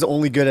Kalamazoo is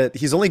only good at the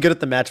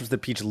matchups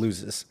that Peach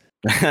loses.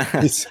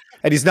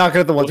 And he's not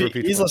good at the ones where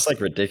Peach he's wins. just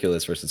like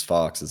ridiculous versus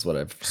Fox is what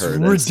I've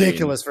heard.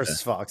 Ridiculous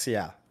versus Fox,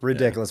 yeah.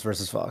 Ridiculous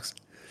versus Fox.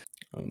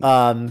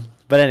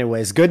 But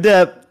anyways, good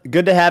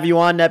to have you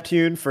on,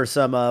 Neptune, for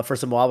some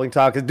wobbling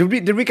talk.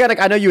 Did we kind of?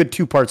 I know you had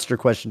two parts to your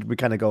question. Did we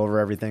kind of go over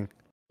everything?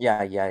 Yeah.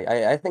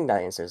 I think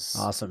that answers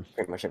Awesome.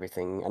 pretty much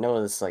everything. I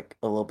know it's like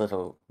a little bit of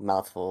a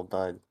mouthful,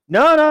 but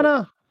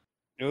No.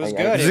 It was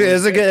Yeah,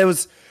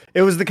 good.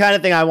 It was the kind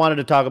of thing I wanted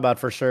to talk about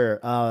for sure.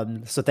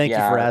 So thank you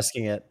for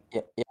asking it.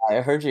 yeah, I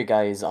heard you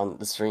guys on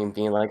the stream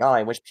being like, "Oh,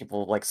 I wish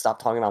people like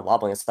stop talking about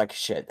wobbling." It's like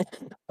shit.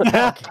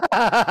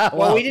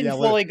 Well, we didn't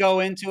fully go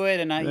into it,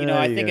 and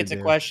I think it's a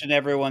question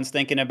everyone's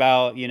thinking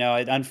about.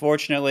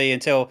 Unfortunately,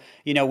 until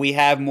we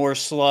have more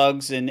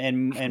slugs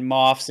and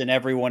moths and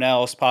everyone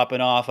else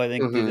popping off, I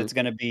think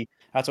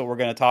that's what we're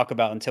going to talk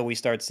about until we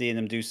start seeing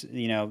them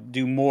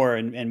do more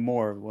and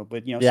more.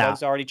 But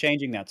slugs are already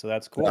changing that, so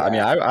that's cool. I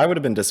mean, I would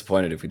have been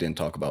disappointed if we didn't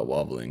talk about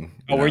wobbling.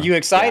 Oh, were you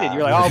excited? Yeah.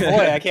 You're like, oh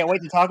boy, I can't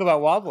wait to talk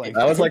about wobbling.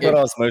 That was like what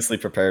I was mostly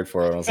prepared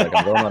for. I was like,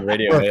 I'm going on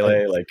Radio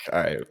Melee. Like, all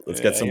right, let's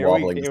get some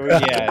wobbling. You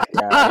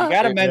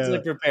got to mentally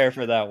prepare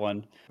for that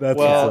one. That's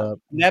well, what's up.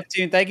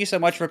 Neptune, thank you so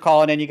much for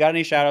calling in. You got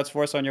any shout outs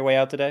for us on your way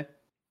out today?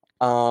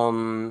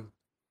 I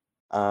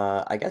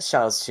guess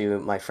shout outs to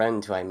my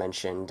friend who I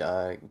mentioned,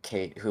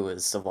 Kate, who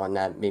was the one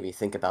that made me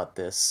think about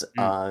this.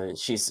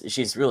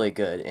 She's really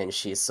good, and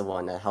she's the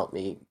one that helped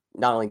me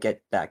not only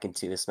get back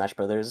into Smash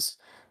Brothers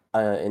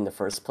in the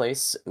first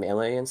place,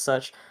 Melee and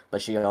such, but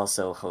she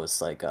also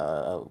hosts like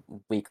a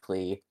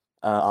weekly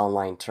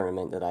online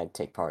tournament that I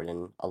take part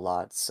in a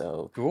lot.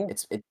 So cool.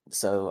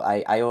 So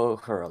I owe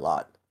her a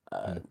lot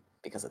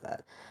because of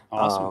that.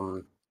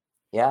 Awesome.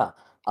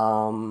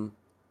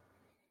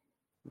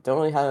 Don't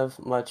really have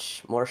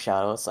much more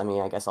shoutouts. I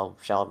mean, I guess I'll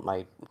shout out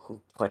my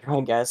Twitter,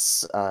 I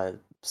guess.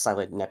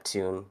 Silent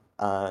Neptune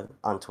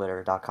on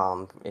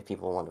Twitter.com if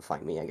people want to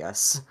find me, I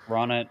guess. We're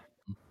on it.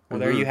 Well,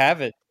 there you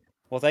have it.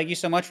 Well, thank you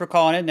so much for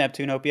calling in,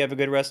 Neptune. Hope you have a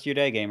good rest of your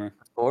day, gamer.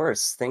 Of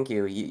course. Thank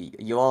you.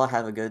 You all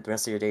have a good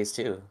rest of your days,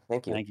 too.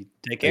 Thank you. Thank you.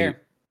 Take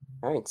care.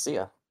 All right. See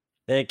ya.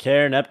 Take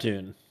care,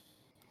 Neptune.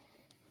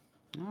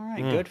 All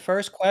right. Good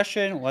first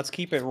question. Let's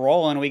keep it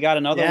rolling. We got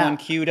another one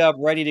queued up,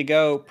 ready to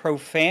go.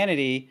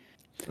 Profanity.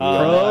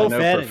 I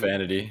know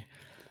profanity.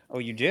 Oh,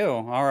 you do?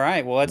 All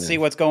right. Well, let's see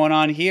what's going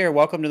on here.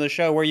 Welcome to the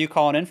show. Where are you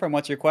calling in from?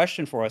 What's your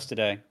question for us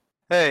today?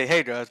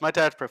 Hey guys. My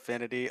dad's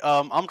Profanity.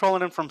 I'm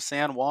calling in from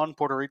San Juan,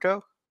 Puerto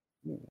Rico.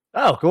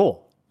 Oh,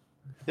 cool.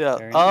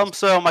 Yeah. Nice.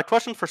 So my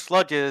question for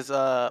Slug is,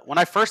 when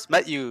I first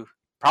met you,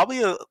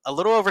 probably a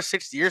little over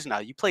 6 years now,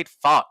 you played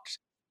Fox.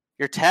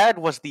 Your tag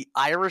was the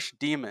Irish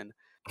Demon.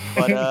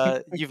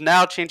 But you've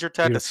now changed your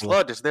tag to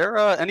Sludge. Is there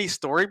any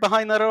story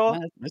behind that at all?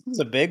 This is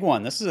a big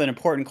one. This is an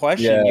important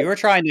question. You were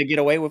trying to get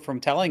away from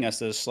telling us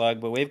this,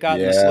 Slug, but we've gotten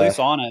this loose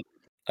on it.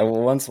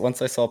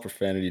 Once I saw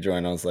Profanity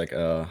join, I was like,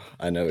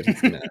 I know what he's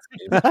going to ask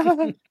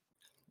me.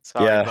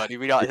 Sorry, buddy.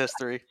 We got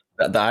history.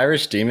 The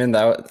Irish Demon,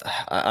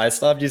 I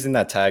stopped using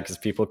that tag because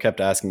people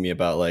kept asking me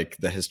about like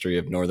the history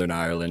of Northern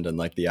Ireland and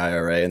like the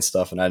IRA and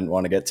stuff, and I didn't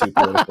want to get too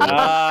political.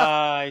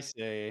 I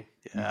see.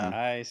 Yeah,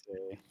 I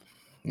see.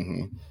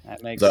 Mm-hmm.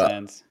 That makes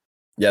sense.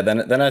 Yeah,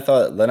 then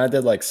I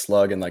did like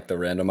Slug and like the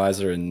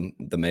randomizer and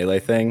the Melee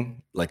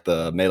thing, like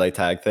the Melee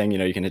tag thing.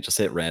 You can just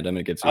hit random and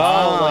it gives you.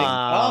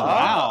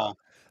 Wow.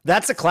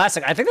 That's a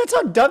classic. I think that's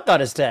how Duck got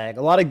his tag.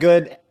 A lot of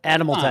good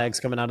animal tags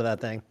coming out of that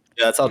thing.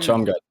 Yeah, that's how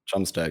Chum got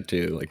Chum's tag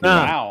too. Like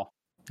wow,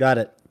 got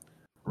it.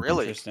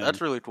 Really?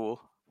 That's really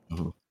cool.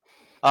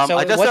 Mm-hmm. So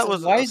I guess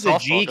why is the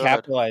G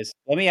capitalized?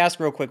 Let me ask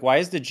real quick. Why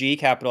is the G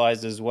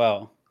capitalized as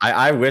well?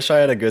 I wish I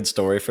had a good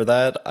story for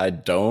that. I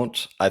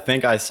don't. I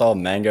think I saw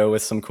Mango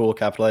with some cool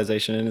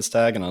capitalization in his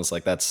tag, and I was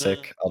like, that's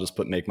sick. I'll just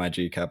make my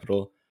G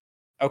capital.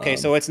 Okay,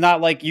 so it's not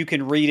like you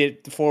can read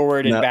it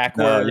forward and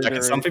backward. No,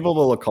 some people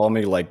will call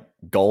me like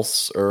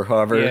Gulse or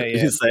however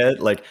you say it.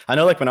 Like I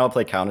know, like when I would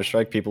play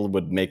Counter-Strike, people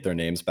would make their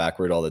names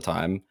backward all the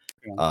time.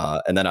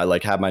 And then I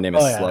like have my name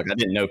as Slug. I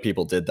didn't know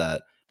people did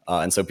that.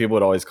 And so people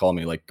would always call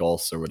me like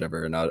Gulse or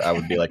whatever, and I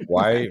would be like,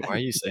 why are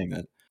you saying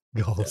that?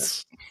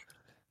 Gulse. Yeah.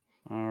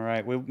 All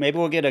right, maybe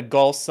we'll get a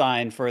Gulse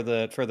sign for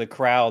the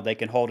crowd. They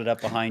can hold it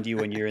up behind you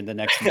when you're in the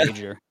next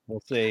major.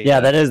 We'll see. Yeah,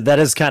 that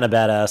is kind of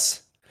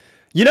badass.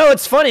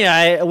 It's funny.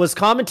 I was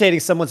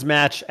commentating someone's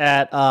match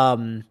at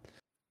was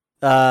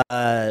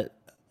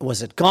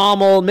it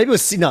Gommel? Maybe it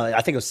was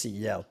I think it was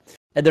CEO.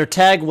 And their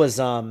tag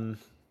was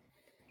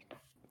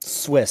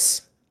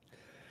Swiss.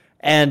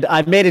 And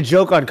I made a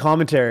joke on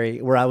commentary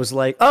where I was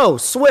like, "Oh,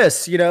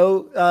 Swiss,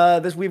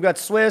 we've got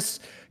Swiss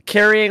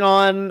carrying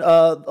on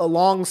a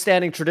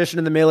long-standing tradition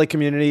in the Melee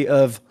community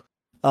of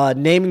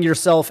naming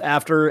yourself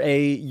after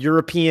a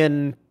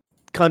European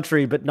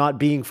country, but not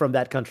being from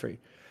that country.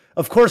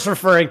 Of course,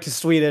 referring to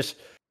Swedish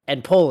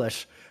and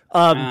Polish.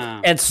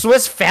 And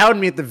Swiss found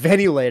me at the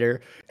venue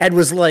later and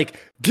was like,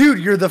 dude,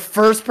 you're the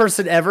first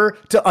person ever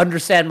to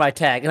understand my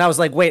tag. And I was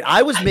like, wait,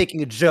 I was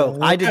making a joke.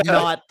 I did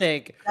not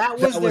think that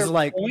was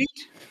like point?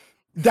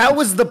 That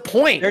was the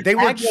point. Their they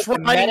were tag was the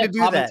trying to meta do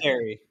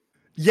commentary. that.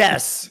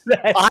 Yes.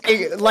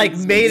 I like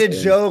made a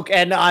joke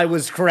and I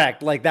was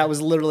correct. Like that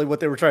was literally what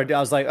they were trying to do. I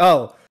was like,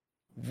 oh,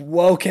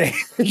 okay.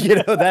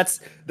 That's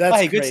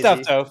hey, good crazy. stuff,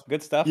 Toph.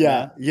 Good stuff. Yeah,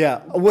 man.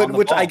 yeah. On the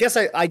Which I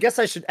ball. guess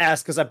I should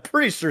ask because I'm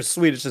pretty sure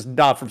Swedish is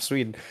not from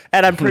Sweden,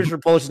 and I'm pretty sure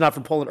Polish is not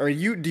from Poland.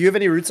 Do you have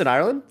any roots in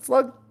Ireland,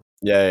 Slug?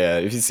 Yeah.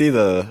 If you see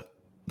the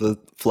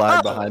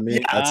flag behind me,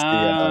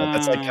 yeah.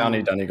 that's like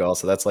County Donegal.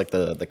 So that's like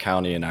the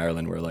county in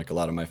Ireland where like a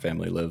lot of my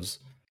family lives.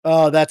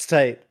 Oh, that's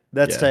tight.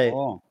 That's Yeah. tight.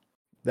 Cool.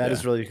 That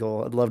is Yeah. really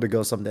cool. I'd love to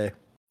go someday.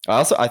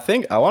 I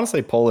think I want to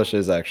say Polish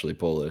is actually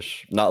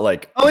Polish, not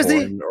like Oh, is he?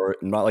 born or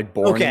not like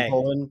born Okay. in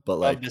Poland, but Of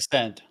like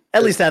descent.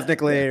 At least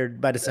ethnically or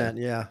by descent.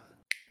 Yeah,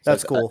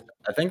 that's So cool.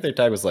 I think their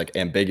tag was like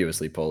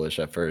ambiguously Polish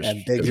at first, 'cause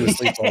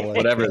Ambiguously Polish.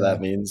 whatever yeah. that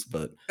means.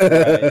 But That's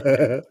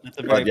a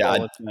very But yeah,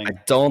 Polish thing. I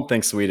don't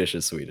think Swedish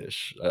is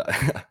Swedish.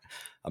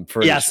 I'm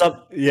pretty Yeah, sure.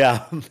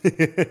 yeah.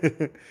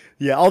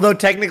 Although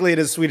technically it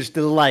is Swedish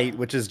delight,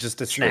 which is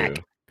just a snack.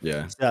 True.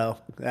 Yeah. So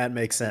that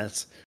makes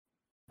sense.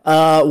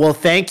 Well,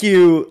 thank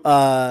you,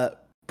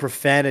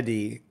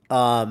 Profanity.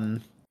 Yeah,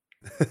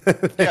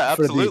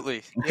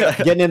 absolutely.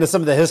 Getting into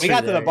some of the history. We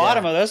got to the there,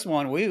 bottom yeah. of this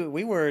one.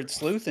 We were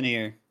sleuthing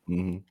here.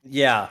 hmm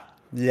Yeah.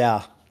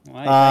 Well,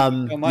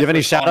 thank you so You much have any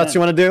for shout calling outs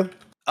you in. want to do?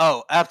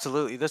 Oh,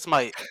 absolutely. This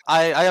might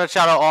I gotta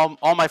shout out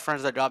all my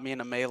friends that got me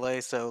into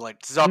Melee. So like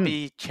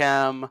Zuppy,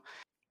 Chem,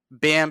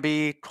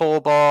 Bambi,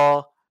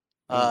 Colball,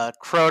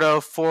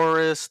 Croto,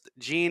 Forest,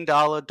 Gene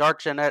Dalla,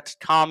 Dark Jeanette,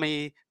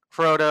 Tommy,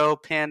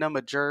 Croto, Panda,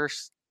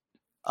 Majers,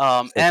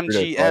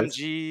 MG,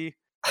 MG,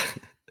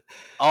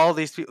 all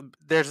these people.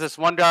 There's this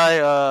one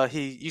guy,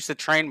 he used to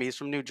train me. He's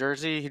from New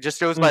Jersey. He just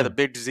goes by the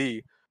Big Z.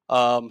 He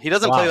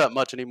doesn't play that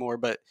much anymore,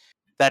 but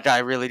that guy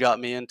really got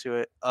me into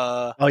it.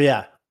 Oh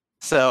yeah.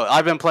 So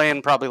I've been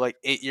playing probably like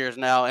 8 years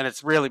now, and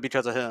it's really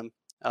because of him.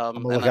 I'm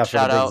And gonna look then out for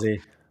the Big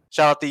Z.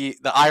 shout out the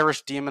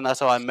Irish Demon. That's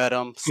how I met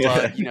him.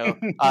 Slug,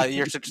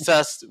 your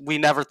success. We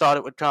never thought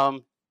it would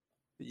come.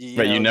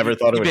 But you never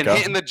thought it would You've come? been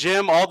hitting the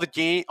gym. All the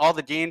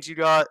gains you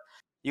got.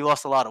 You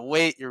lost a lot of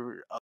weight.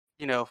 You're,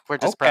 we're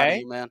just proud of Okay.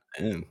 you, man.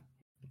 Damn.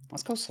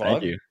 Let's go,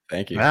 Slug.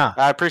 Thank you. Yeah.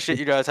 I appreciate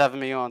you guys having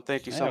me on.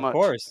 Thank you Yeah, so much. Of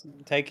course.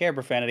 Take care,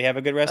 Profanity. Have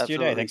a good rest of your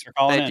day. Absolutely. Thanks for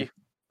calling Thank in. you.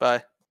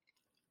 Bye.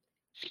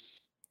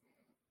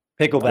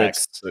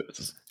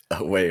 Picklebacks.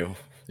 Wait,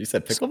 you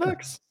said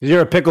picklebacks?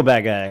 You're a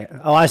pickleback guy.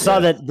 Oh, I saw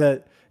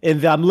that.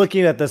 I'm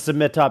looking at the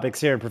submit topics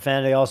here, and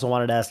Profanity also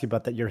wanted to ask you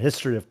about your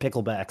history of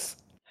picklebacks.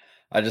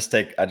 I just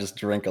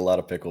drink a lot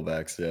of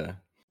picklebacks. Yeah.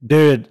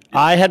 Dude,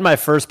 I had my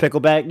first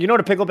pickleback. You know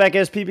what a pickleback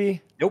is,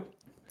 PB? Nope.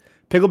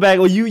 Pickleback.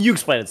 Well, you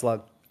explain it,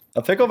 Slug.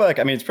 A pickleback,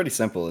 I mean, it's pretty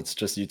simple. It's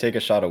just you take a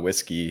shot of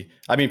whiskey.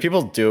 I mean,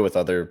 people do it with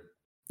other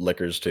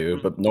liquors too,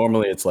 but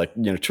normally it's like,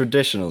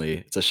 traditionally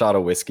it's a shot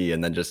of whiskey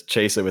and then just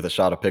chase it with a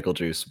shot of pickle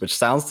juice, which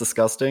sounds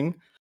disgusting,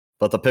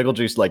 but the pickle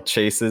juice like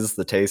chases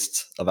the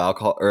taste of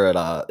alcohol, or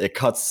it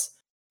cuts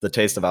the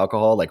taste of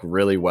alcohol like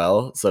really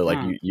well. So like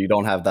you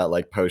don't have that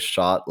like post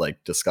shot like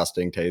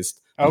disgusting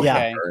taste. Okay.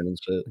 Yeah. Burn and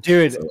shit.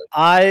 Dude, So, like,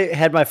 I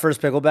had my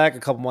first pickleback a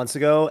couple months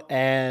ago,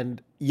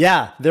 and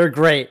yeah, they're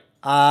great.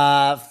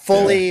 Full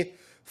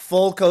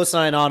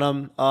cosign on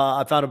them.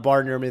 I found a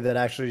bar near me that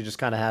actually just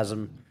kind of has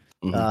them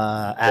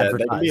yeah, they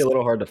advertised. can be a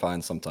little hard to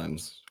find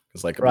sometimes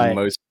because like Right.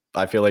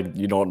 I feel like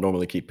you don't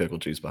normally keep pickle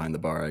juice behind the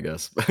bar, I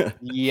guess.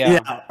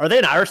 Yeah. Are they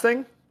an Irish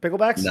thing?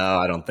 Picklebacks? No,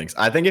 I don't think so.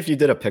 I think if you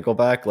did a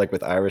pickleback like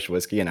with Irish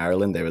whiskey in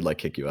Ireland, they would like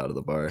kick you out of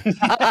the bar.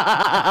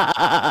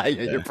 Yeah,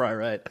 you're probably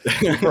right.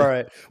 You're probably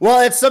right.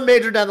 Well, it's some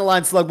major down the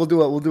line, Slug. We'll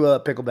do a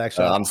pickleback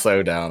shot. I'm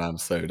so down. I'm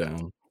so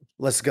down.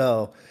 Let's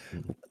go.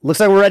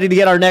 Looks like we're ready to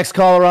get our next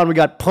caller on. We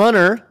got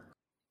Punter.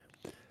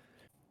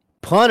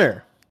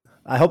 Punter.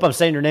 I hope I'm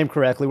saying your name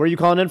correctly. Where are you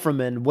calling in from,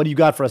 and what do you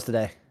got for us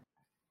today?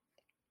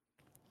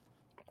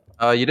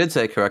 You did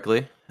say it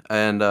correctly,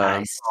 and Nice.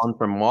 I'm calling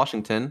from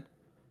Washington.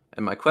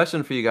 And my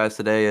question for you guys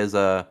today is,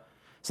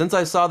 since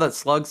I saw that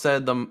Slug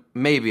said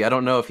maybe, I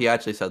don't know if he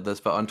actually said this,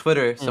 but on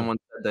Twitter, someone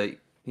said that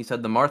he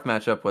said the Marth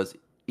matchup was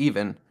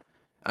even.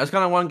 I just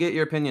kind of want to get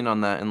your opinion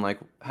on that, and like,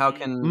 how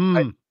can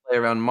I play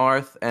around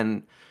Marth?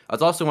 And I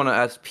also want to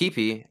ask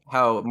PP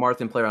how Marth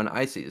can play around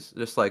Ices.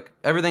 Just like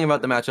everything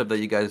about the matchup that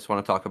you guys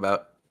want to talk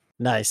about.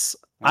 Nice.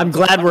 I'm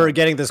glad we're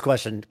getting this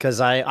question because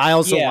I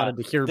also Yeah.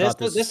 wanted to hear about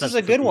this. This is especially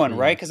a good for one, PB.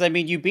 right? Because I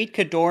mean, you beat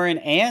Kadoran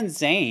and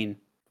Zane,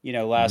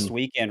 last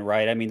weekend,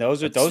 right? I mean,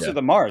 those are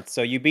the Marths.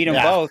 So you beat them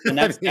Yeah. both, and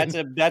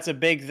that's a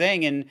big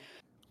thing. And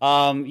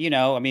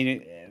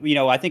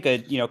I think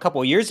a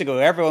couple of years ago,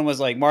 everyone was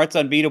like Marth's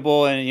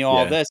unbeatable, and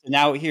all Yeah. this. And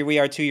now here we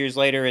are 2 years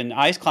later, and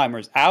Ice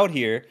Climbers out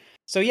here.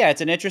 So yeah,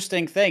 it's an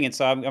interesting thing, and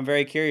so I'm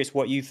very curious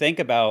what you think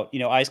about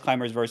Ice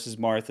Climbers versus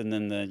Marth, and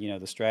then the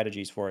the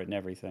strategies for it and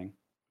everything.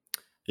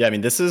 Yeah, I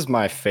mean, this is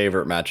my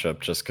favorite matchup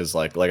just because,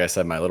 like I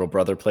said, my little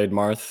brother played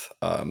Marth.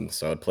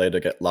 So I'd play to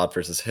get Lot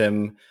versus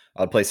him.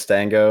 I'd play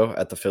Stango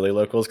at the Philly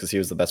locals because he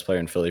was the best player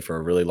in Philly for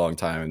a really long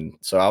time. And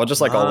so I would just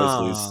like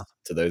always lose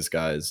to those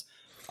guys.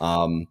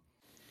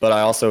 But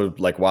I also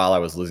like while I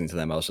was losing to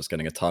them, I was just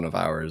getting a ton of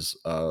hours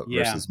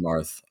versus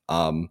Marth.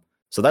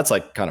 So that's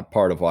like kind of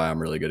part of why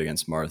I'm really good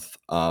against Marth.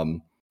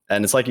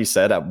 And it's like you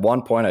said, at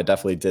one point I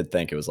definitely did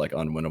think it was like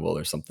unwinnable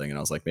or something, and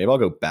I was like, maybe I'll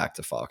go back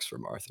to Fox for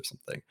Marth or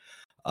something.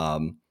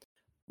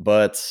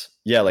 But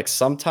yeah, like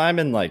sometime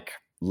in like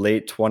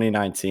late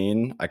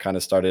 2019, I kind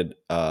of started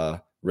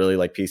really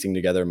like piecing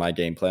together my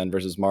game plan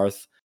versus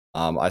Marth.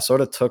 I sort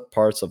of took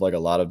parts of like a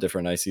lot of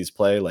different IC's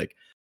play. Like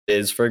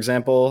Iz, for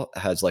example,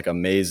 has like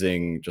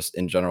amazing, just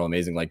in general,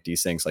 amazing like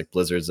desyncs, like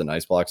blizzards and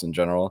ice blocks in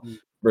general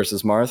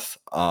versus Marth.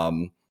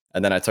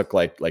 And then I took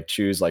like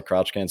choose like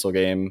crouch cancel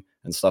game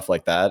and stuff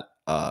like that.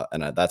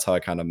 That's how I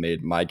kind of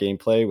made my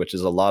gameplay, which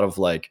is a lot of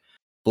like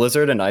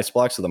Blizzard and Ice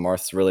Block, so the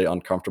Marth's really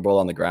uncomfortable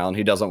on the ground.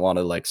 He doesn't want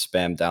to like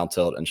spam down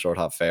tilt and short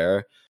hop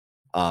fair.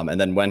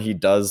 And then when he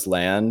does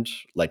land,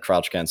 like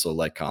crouch cancel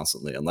like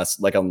constantly, unless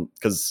like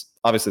because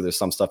obviously there's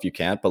some stuff you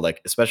can't, but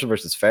like especially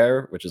versus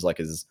fair, which is like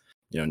his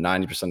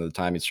 90% of the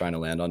time he's trying to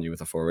land on you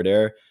with a forward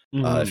air.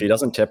 If he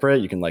doesn't tipper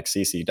it, you can like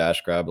CC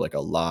dash grab like a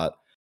lot.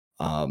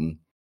 And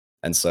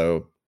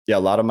so yeah, a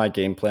lot of my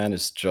game plan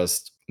is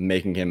just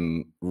making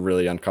him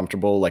really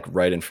uncomfortable, like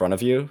right in front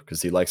of you,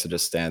 because he likes to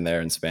just stand there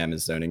and spam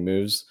his zoning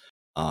moves.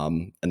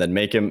 And then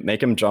make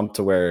him jump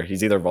to where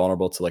he's either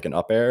vulnerable to like an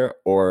up air,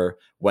 or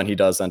when he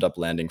does end up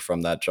landing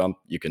from that jump,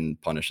 you can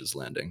punish his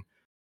landing.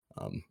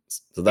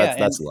 So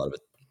that's a lot of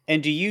it.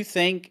 And do you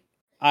think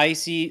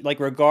Icy, like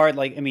regard,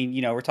 like, I mean,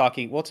 we're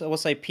talking, we'll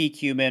say peak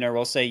human, or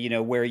we'll say,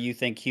 where you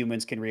think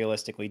humans can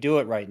realistically do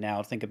it right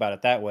now. Think about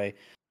it that way.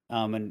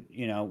 And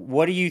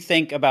what do you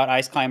think about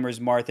Ice Climbers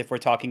Marth if we're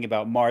talking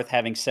about Marth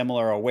having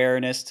similar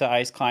awareness to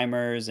Ice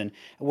Climbers? And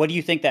what do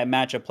you think that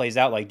matchup plays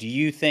out like? Do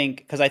you think,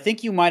 because I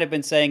think you might have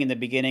been saying in the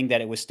beginning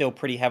that it was still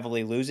pretty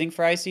heavily losing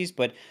for Ices,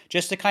 but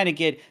just to kind of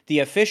get the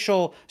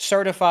official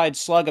certified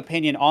slug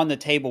opinion on the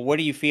table, what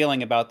are you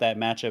feeling about that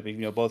matchup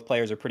if both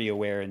players are pretty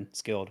aware and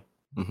skilled?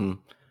 Mm-hmm.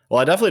 Well,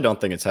 I definitely don't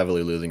think it's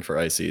heavily losing for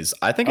Ices.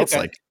 I think it's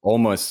like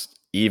almost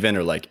even,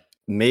 or like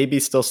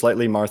maybe still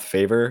slightly Marth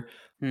favor.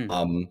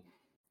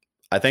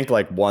 I think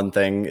like one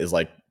thing is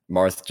like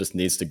Marth just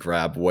needs to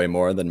grab way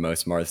more than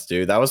most Marths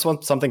do. That was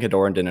something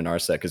Kadoran did in our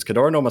set, because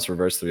Kadoran almost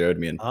reversed 3-0'd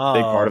me, and a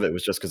big part of it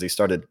was just because he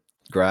started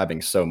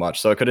grabbing so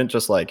much. So I couldn't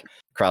just like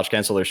crouch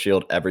cancel or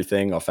shield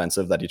everything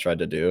offensive that he tried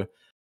to do.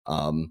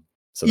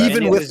 So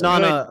even with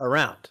Nana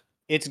around.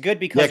 It's good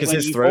because when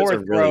his you throws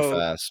forward are really throw,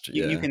 fast.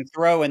 You can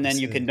throw and then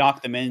you can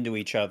knock them into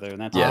each other,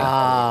 and that's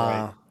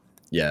right.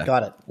 Yeah,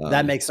 got it.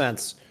 That makes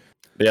sense.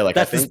 But yeah, like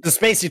that's the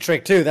spacey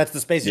trick too. That's the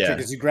spacey trick,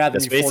 is you grab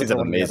them. The Spaceys have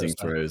amazing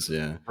throws.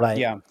 Yeah, right.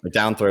 Yeah, like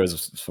down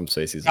throws from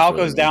Spaceys.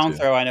 Falco's down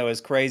throw I know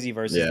is crazy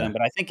versus them,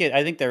 but I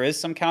think there is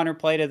some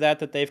counterplay to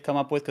that they've come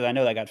up with, because I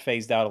know that got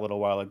phased out a little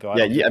while ago.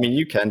 I mean,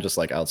 you can just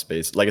like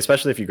outspace, like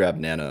especially if you grab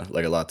Nana.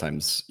 Like a lot of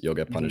times you'll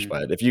get punished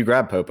by it. If you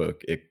grab Popo,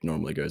 it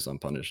normally goes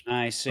unpunished.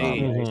 I see.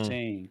 I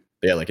see.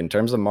 Yeah, like in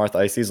terms of Marth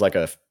Ices, like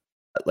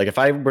if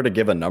I were to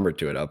give a number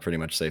to it, I'll pretty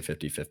much say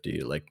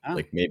 50-50. Like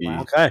maybe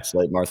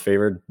slight Marth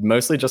favored,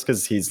 mostly just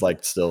because he's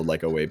like still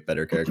like a way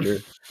better character.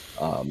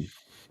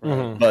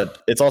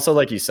 But it's also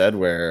like you said,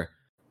 where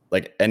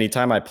like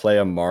anytime I play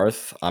a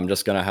Marth, I'm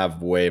just gonna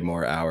have way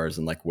more hours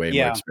and like way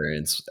more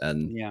experience.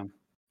 And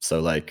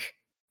so like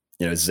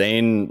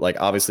Zane like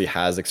obviously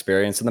has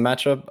experience in the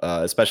matchup,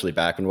 especially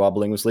back when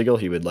wobbling was legal.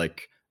 He would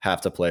like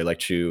have to play like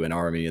Chu and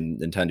Army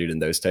and Nintendude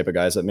and those type of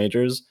guys at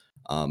majors.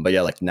 But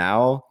yeah, like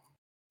now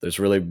there's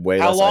really way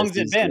how less. How long's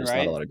it been,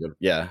 right? Not a lot of good.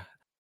 Yeah,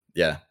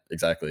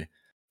 exactly.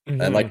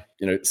 And like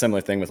similar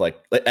thing with like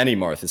any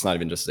Marth. It's not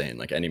even just Zane.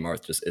 Like any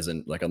Marth just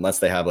isn't like, unless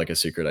they have like a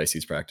secret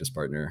IC's practice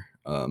partner,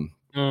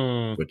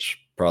 which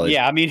probably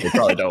I mean they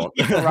probably don't.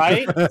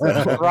 Right,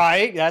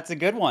 right. That's a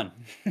good one.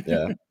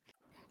 Yeah.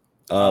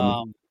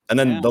 And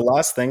then the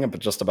last thing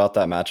just about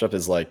that matchup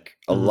is like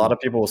a lot of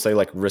people will say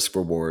like risk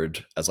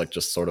reward as like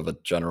just sort of a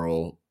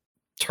general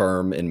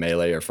term in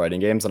Melee or fighting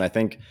games. And I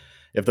think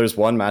if there's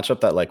one matchup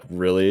that like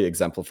really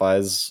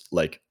exemplifies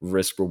like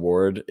risk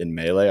reward in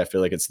Melee, I feel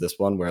like it's this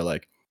one, where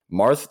like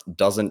Marth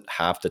doesn't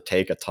have to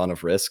take a ton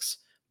of risks,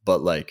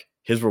 but like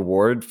his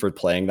reward for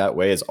playing that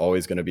way is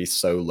always going to be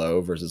so low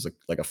versus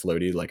like a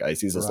floaty like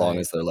Ices, as long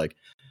as they're like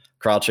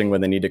crouching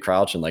when they need to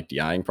crouch and like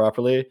DIing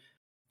properly.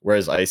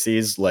 Whereas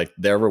Ices, like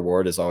their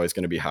reward is always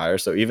going to be higher.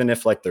 So even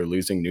if like they're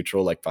losing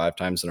neutral like 5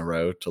 times in a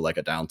row to like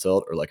a down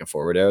tilt or like a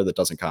forward air that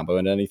doesn't combo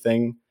into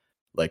anything,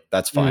 like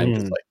that's fine,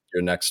 because like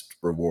your next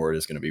reward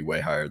is going to be way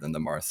higher than the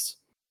Marths.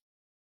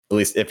 At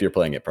least if you're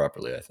playing it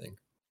properly, I think.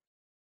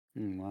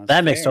 Well,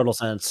 that makes total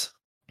sense.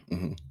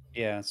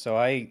 Yeah, so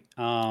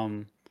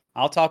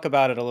I'll talk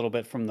about it a little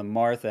bit from the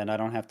Marth, and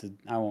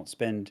I won't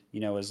spend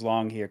as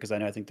long here, because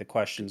I think the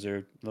questions are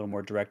a little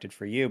more directed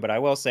for you. But I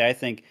will say I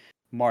think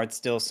Marth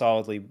still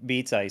solidly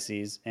beats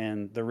Ices,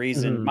 and the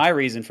reason, my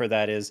reason for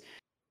that is,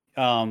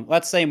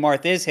 let's say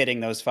Marth is hitting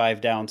those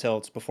 5 down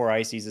tilts before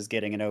Ices is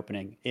getting an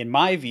opening. In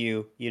my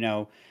view,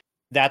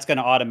 that's going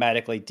to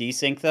automatically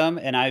desync them.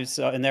 And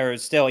and there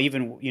was still,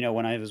 even,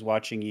 when I was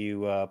watching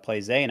you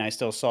play Zane, I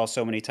still saw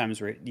so many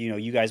times where,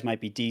 you guys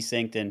might be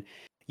desynced and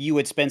you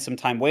would spend some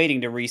time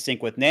waiting to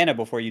resync with Nana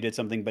before you did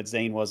something, but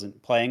Zane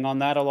wasn't playing on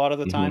that a lot of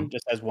the time,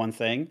 just as one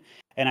thing.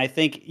 And I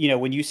think,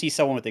 when you see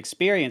someone with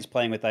experience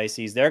playing with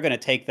ICs, they're going to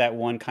take that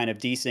one kind of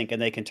desync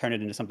and they can turn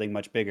it into something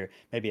much bigger.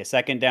 Maybe a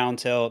second down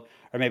tilt,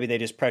 or maybe they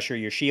just pressure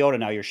your shield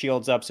and now your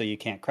shield's up so you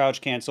can't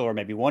crouch cancel, or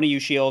maybe one of you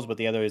shields but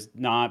the other is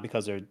not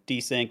because they're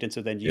desynced, and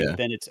so then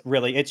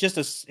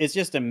it's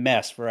just a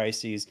mess for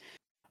ICs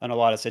in a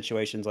lot of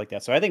situations like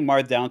that. So I think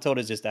Marth down tilt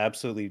is just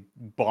absolutely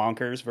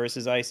bonkers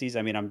versus ICs.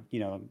 I mean,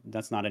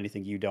 that's not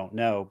anything you don't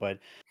know, but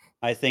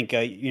I think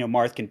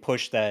Marth can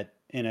push that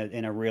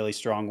in a really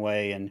strong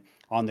way and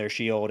on their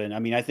shield. And I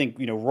mean, I think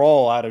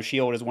roll out of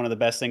shield is one of the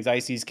best things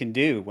ICs can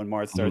do when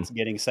Marth starts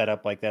getting set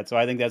up like that. So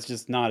I think that's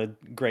just not a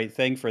great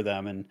thing for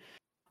them. And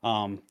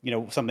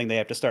something they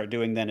have to start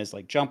doing then is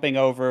like jumping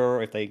over,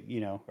 or if they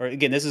or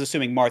again, this is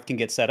assuming Marth can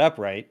get set up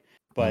right,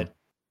 but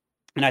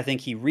and I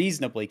think he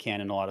reasonably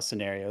can in a lot of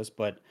scenarios,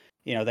 but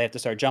they have to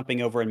start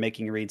jumping over and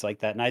making reads like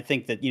that. And I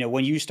think that,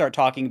 when you start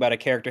talking about a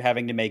character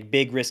having to make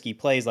big risky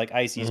plays like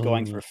Icy's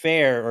going for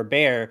fair or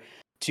bear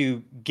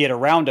to get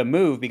around a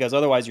move, because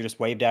otherwise you're just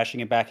wave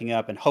dashing and backing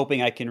up and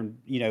hoping I can,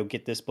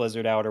 get this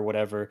blizzard out or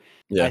whatever.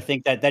 Yeah. I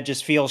think that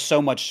just feels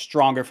so much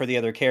stronger for the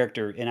other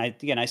character. And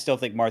I still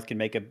think Marth can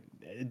make a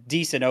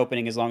decent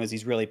opening as long as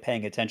he's really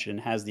paying attention and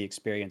has the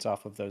experience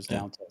off of those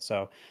down tilts.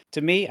 So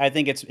to me, I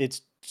think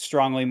it's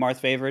strongly Marth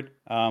favored.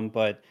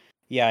 But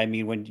yeah, I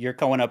mean, when you're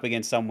going up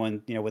against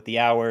someone, with the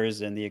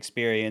hours and the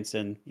experience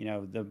and,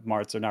 the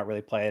Marths are not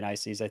really playing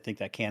ICs, I think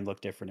that can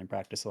look different in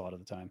practice a lot of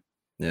the time.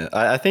 Yeah,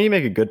 I think you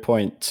make a good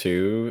point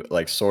too,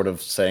 like sort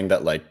of saying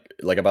that like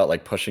about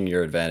like pushing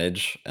your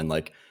advantage and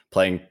like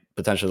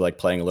potentially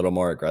playing a little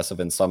more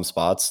aggressive in some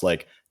spots.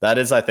 Like that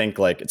is, I think,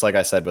 like it's like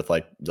I said with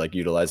like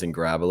utilizing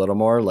grab a little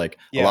more. Like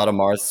a lot of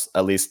Marths,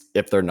 at least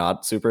if they're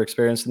not super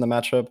experienced in the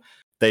matchup,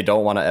 they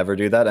don't want to ever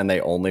do that, and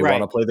they only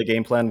want to play the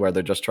game plan where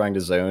they're just trying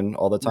to zone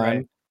all the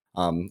time.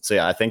 So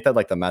yeah, I think that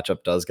like the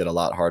matchup does get a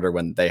lot harder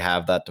when they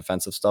have that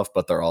defensive stuff,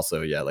 but they're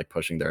also like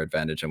pushing their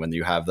advantage. And when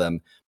you have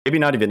them maybe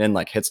not even in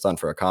like hit stun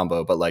for a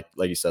combo, but like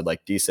you said,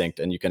 like desynced,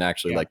 and you can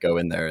actually like go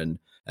in there and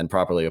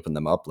properly open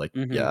them up. Like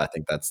I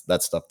think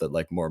that's stuff that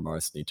like more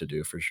Marths need to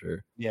do for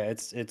sure. Yeah,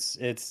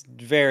 it's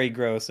very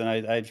gross, and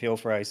I feel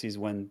for ICs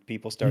when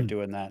people start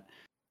doing that.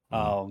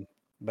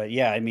 But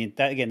yeah, I mean,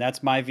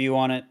 that's my view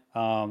on it.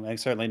 And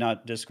certainly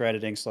not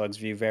discrediting Slug's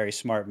view. Very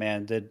smart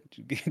man.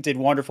 Did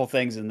wonderful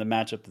things in the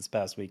matchup this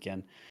past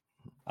weekend.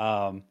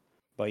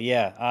 But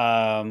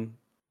yeah,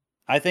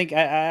 I think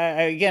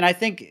I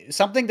think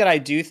something that I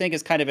do think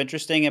is kind of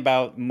interesting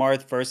about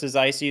Marth versus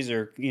ICs,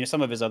 or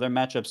some of his other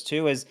matchups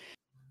too, is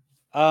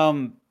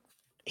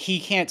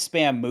he can't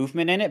spam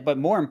movement in it, but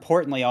more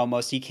importantly,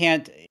 almost he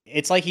can't.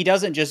 It's like he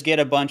doesn't just get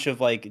a bunch of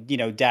like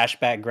dash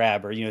back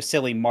grab or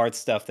silly Marth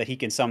stuff that he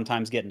can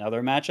sometimes get in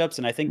other matchups,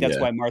 and I think that's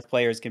why Marth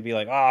players can be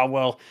like, oh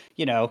well,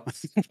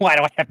 why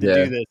do I have to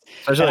do this?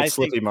 Especially like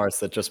Slippy Marths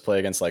that just play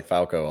against like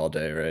Falco all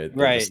day, right?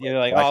 They're right. You're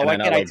like, oh,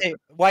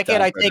 why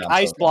can't I take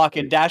ice block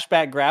and dash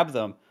back grab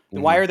them?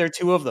 Why are there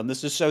two of them?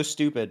 This is so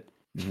stupid.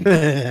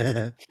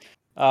 And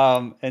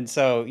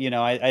so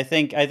I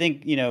think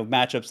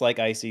matchups like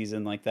ICs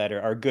and like that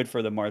are good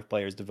for the Marth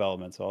players'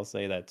 development. So I'll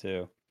say that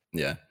too.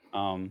 Yeah.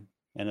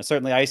 And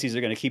certainly ICs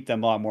are going to keep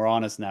them a lot more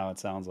honest now, it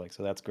sounds like.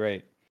 So that's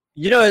great.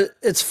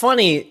 It's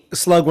funny,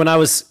 Slug, when I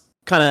was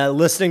kind of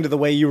listening to the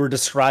way you were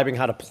describing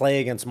how to play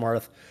against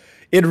Marth,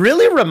 it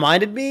really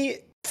reminded me,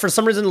 for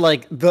some reason,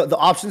 like the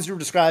options you were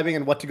describing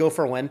and what to go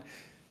for when.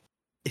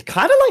 It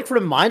kind of like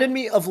reminded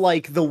me of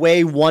like the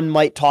way one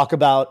might talk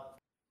about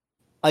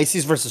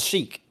ICs versus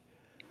Sheik.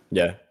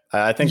 Yeah,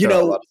 I think there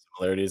are a lot of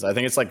similarities. I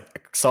think it's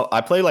like, so I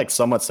play like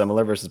somewhat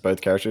similar versus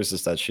both characters,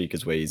 just that Sheik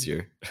is way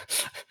easier.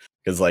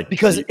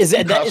 Because is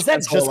that just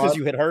because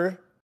you hit her?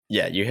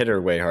 Yeah, you hit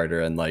her way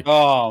harder, and like,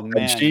 oh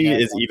man, and she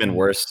is even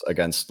worse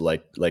against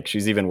like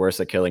she's even worse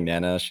at killing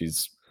Nana.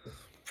 She's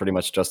pretty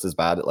much just as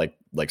bad at like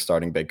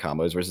starting big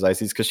combos versus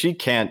ICs, because she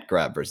can't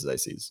grab versus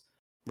ICs.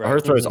 Right. Her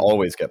throws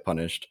always get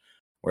punished.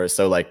 Whereas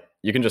so like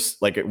you can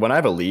just like when I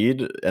have a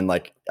lead and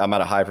like I'm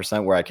at a high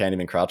percent where I can't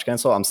even crouch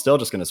cancel, I'm still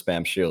just gonna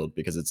spam shield,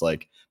 because it's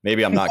like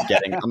maybe I'm not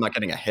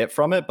getting a hit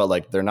from it, but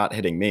like they're not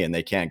hitting me and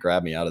they can't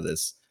grab me out of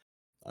this.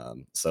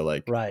 So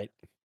like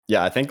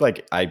yeah, I think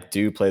like I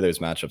do play those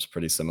matchups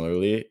pretty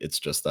similarly. It's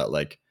just that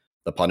like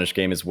the punish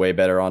game is way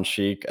better on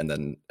Sheik, and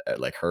then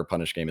like her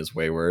punish game is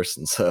way worse,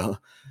 and so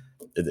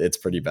it's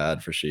pretty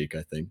bad for Sheik,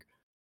 I think.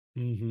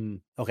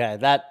 Okay,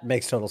 that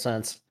makes total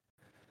sense.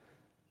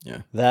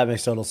 Yeah, that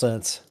makes total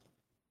sense.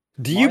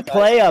 Do you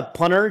play a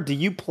punter? Do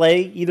you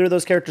play either of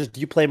those characters? Do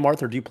you play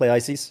Marth or do you play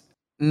Ices?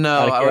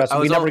 No,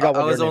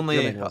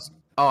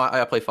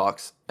 I play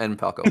Fox and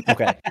Falco.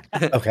 Okay.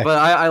 But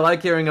I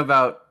like hearing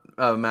about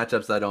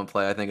matchups that I don't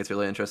play. I think it's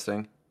really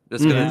interesting.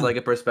 Just because it's like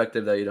a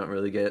perspective that you don't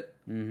really get.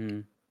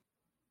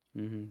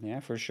 Yeah,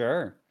 for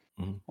sure.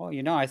 Mhm.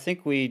 Well, I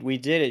think we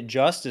did it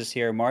justice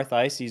here. Marth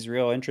Icy's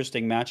real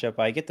interesting matchup.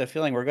 I get the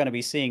feeling we're going to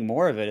be seeing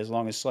more of it as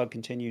long as Slug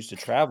continues to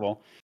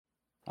travel.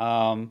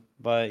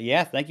 But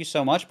yeah, thank you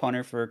so much,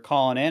 Punter, for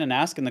calling in and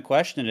asking the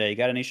question today. You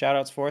got any shout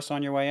outs for us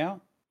on your way out?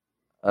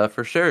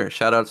 For sure.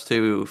 Shout outs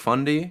to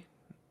Fundy.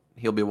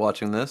 He'll be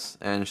watching this.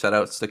 And shout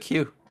outs to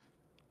Q.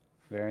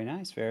 Very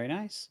nice. Very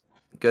nice.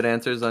 Good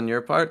answers on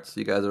your parts.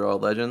 You guys are all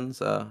legends.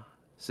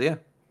 See ya.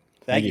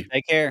 Thank you.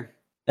 Take care.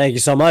 Thank you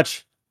so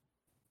much.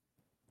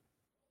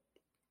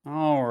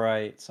 All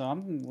right. So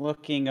I'm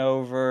looking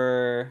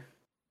over.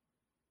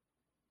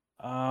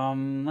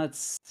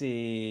 Let's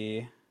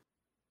see.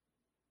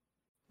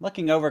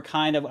 Looking over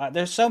kind of,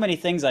 there's so many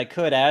things I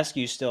could ask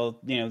you still,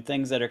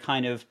 things that are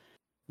kind of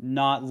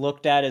not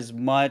looked at as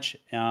much.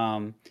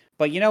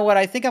 But you know what?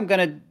 I think I'm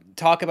going to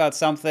talk about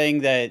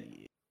something that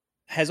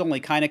has only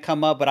kind of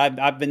come up, but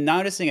I've been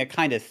noticing a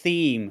kind of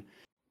theme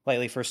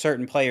lately for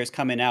certain players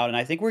coming out. And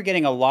I think we're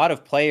getting a lot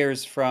of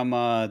players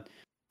from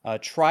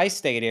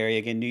tri-state area,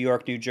 again, New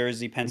York, New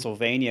Jersey,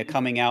 Pennsylvania,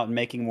 coming out and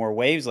making more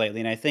waves lately.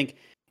 And I think,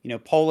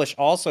 Polish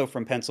also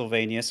from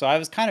Pennsylvania. So I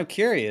was kind of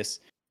curious,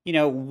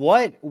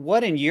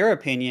 what in your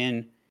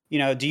opinion,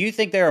 do you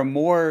think there are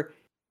more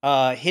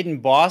hidden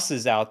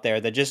bosses out there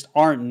that just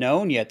aren't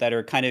known yet that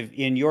are kind of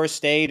in your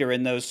state or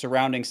in those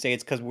surrounding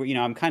states? Because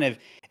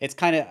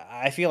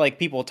I feel like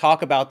people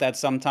talk about that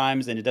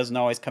sometimes and it doesn't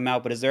always come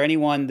out. But is there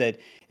anyone that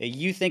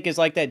you think is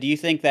like that? Do you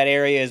think that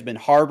area has been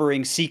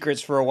harboring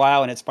secrets for a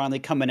while and it's finally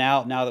coming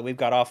out now that we've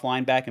got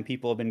offline back and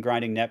people have been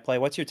grinding net play?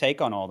 What's your take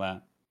on all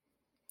that?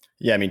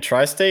 Yeah, I mean,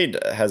 Tri-State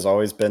has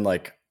always been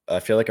like, I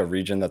feel like a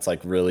region that's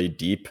like really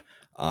deep.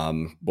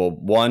 Well,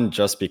 one,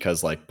 just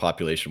because like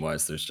population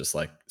wise, there's just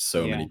like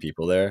so many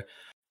people there.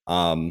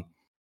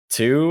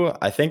 Two,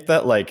 I think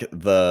that like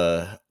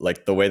the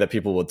way that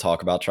people would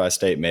talk about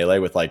Tri-State Melee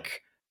with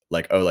like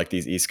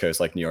these East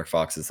Coast like New York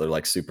Foxes, they're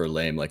like super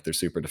lame, like they're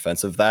super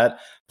defensive. That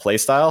play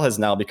style has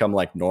now become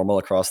like normal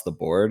across the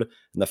board,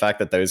 and the fact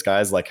that those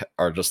guys like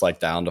are just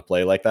like down to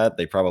play like that,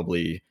 they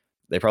probably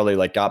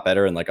like got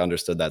better and like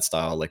understood that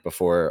style like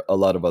before a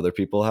lot of other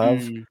people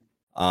have.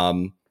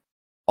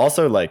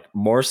 Also, like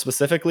more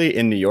specifically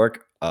in New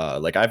York,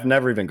 like I've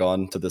never even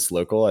gone to this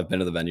local. I've been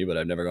to the venue, but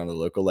I've never gone to the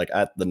local. Like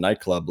at the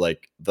nightclub,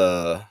 like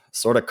the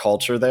sort of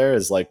culture there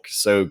is like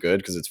so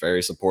good because it's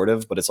very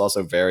supportive, but it's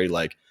also very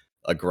like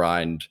a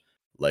grind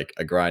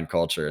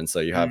culture. And so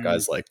you have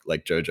guys like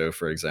Jojo,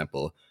 for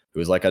example, who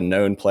is like a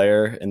known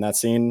player in that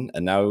scene,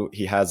 and now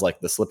he has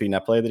like the Slippy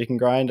net play that he can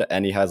grind,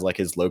 and he has like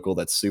his local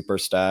that's super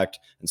stacked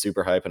and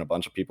super hype, and a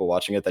bunch of people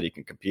watching it that he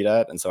can compete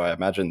at. And so I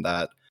imagine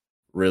that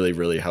really,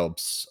 really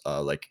helps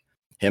like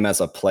him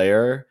as a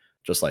player,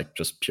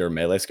 just pure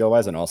melee skill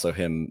wise, and also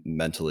him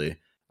mentally.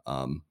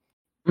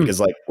 Because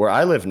like where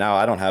I live now,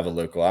 I don't have a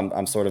local.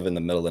 I'm sort of in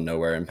the middle of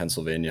nowhere in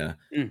Pennsylvania.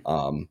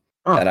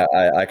 And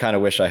I kind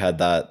of wish I had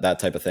that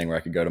type of thing where I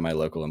could go to my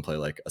local and play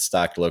like a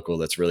stacked local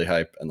that's really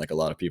hype and like a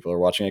lot of people are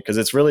watching it, because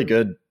it's really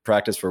good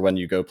practice for when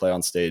you go play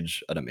on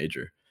stage at a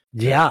major.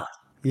 Yeah.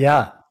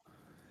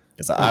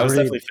 Because I was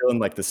definitely feeling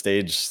like the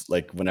stage,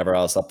 like whenever I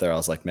was up there, I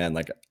was like, man,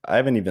 like I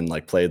haven't even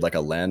like played like a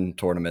LAN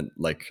tournament,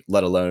 like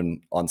let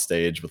alone on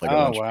stage with like a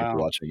bunch of people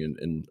watching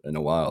in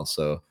a while.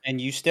 So and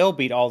you still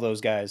beat all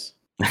those guys.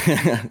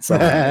 So,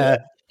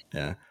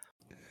 yeah.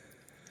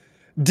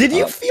 Did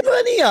you feel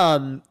any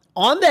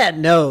on that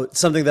note,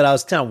 something that I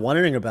was kind of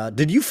wondering about,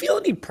 did you feel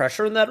any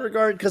pressure in that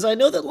regard? Because I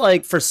know that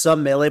like for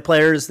some melee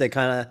players, they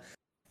kind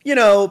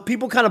of,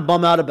 people kind of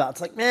bum out about,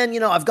 it's like, man,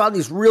 I've gotten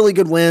these really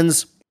good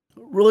wins,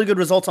 really good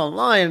results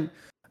online.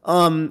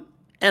 And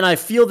I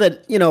feel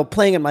that,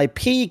 playing at my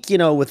peak,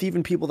 with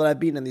even people that I've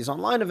beaten in these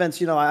online events,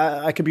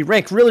 I could be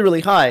ranked really, really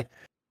high.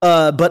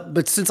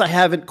 But since I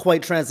haven't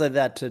quite translated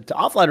that to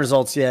offline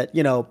results yet,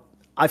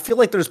 I feel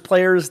like there's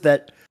players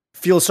that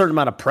feel a certain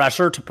amount of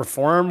pressure to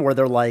perform where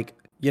they're like,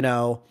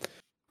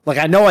 like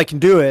I know I can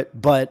do it,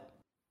 but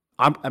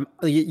I'm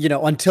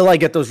until I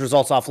get those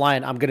results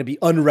offline, I'm going to be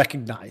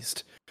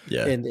unrecognized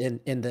in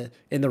the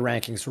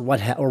rankings or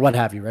what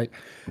have you, right?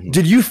 Mm-hmm.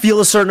 Did you feel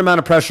a certain amount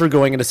of pressure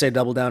going into say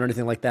Double Down or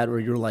anything like that, where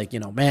you're like,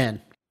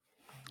 man,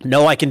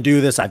 no, I can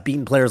do this. I've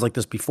beaten players like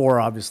this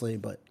before, obviously,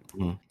 but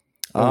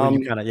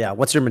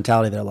what's your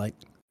mentality there like?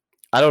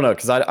 I don't know,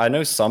 because I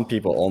know some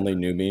people only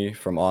knew me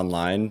from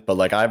online, but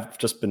like I've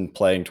just been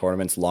playing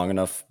tournaments long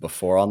enough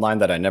before online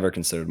that I never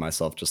considered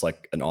myself just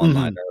like an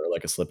onliner or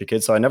like a Slippy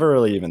kid. So I never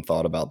really even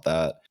thought about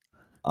that.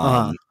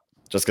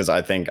 Just because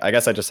I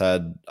guess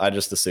I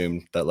just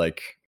assumed that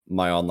like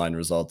my online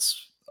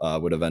results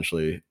would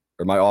eventually,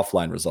 or my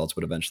offline results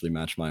would eventually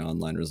match my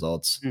online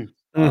results.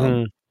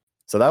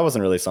 So that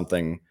wasn't really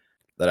something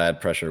that I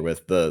had pressure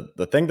with.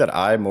 The thing that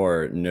I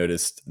more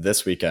noticed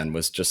this weekend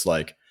was just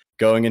like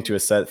going into a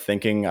set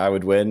thinking I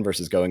would win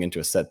versus going into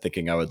a set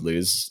thinking I would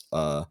lose.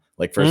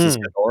 Like versus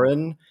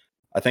Kadoran,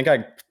 I think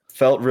I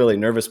felt really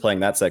nervous playing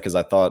that set because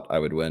I thought I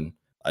would win.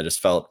 I just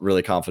felt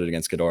really confident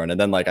against Kadoran. And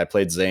then like I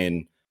played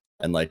Zane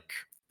and like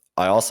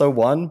I also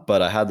won,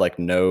 but I had like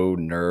no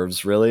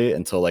nerves really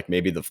until like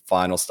maybe the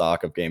final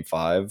stock of game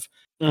 5.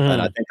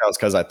 And I think that was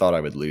because I thought I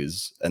would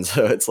lose, and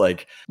so it's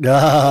like,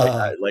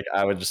 Ah.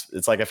 I would just,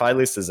 it's like if I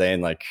lose to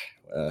Zane, like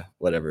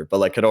whatever. But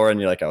like Kadoran,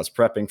 you're like, I was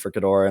prepping for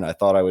Kadoran. I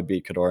thought I would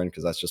beat Kadoran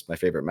because that's just my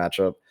favorite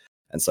matchup.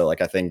 And so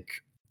like I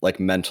think like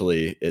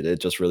mentally,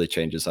 it just really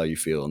changes how you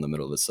feel in the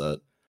middle of the set.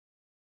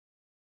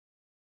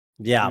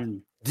 Yeah.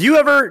 Do you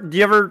ever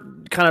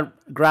kind of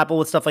grapple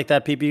with stuff like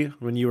that, PP,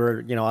 when you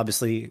were,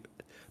 obviously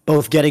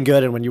both getting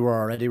good and when you were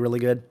already really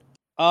good?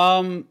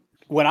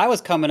 When I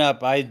was coming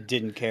up, I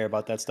didn't care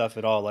about that stuff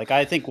at all. Like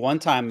I think one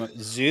time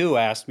Zoo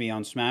asked me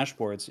on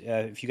Smashboards,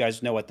 if you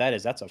guys know what that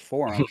is, that's a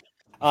forum.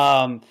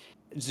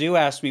 Zoo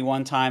asked me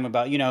one time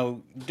about,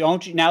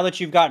 don't you, now that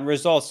you've gotten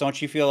results,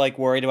 don't you feel like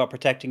worried about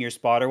protecting your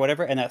spot or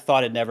whatever? And that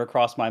thought had never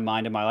crossed my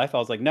mind in my life. I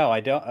was like, no, I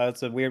don't.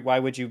 It's a weird. Why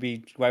would you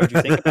think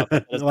about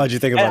that? Why'd you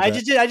think about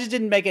that? I just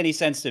didn't make any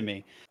sense to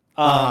me.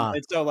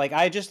 And so like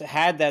I just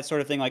had that sort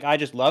of thing. Like I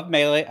just love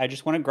Melee. I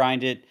just want to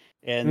grind it.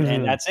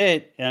 And that's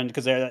it. And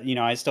because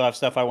I still have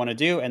stuff I want to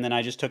do, and then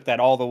I just took that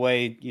all the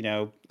way,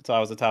 until I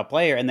was a top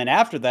player. And then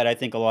after that, I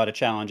think a lot of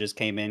challenges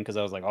came in because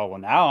I was like, oh well,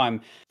 now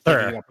I'm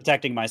thinking about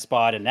protecting my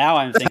spot, and now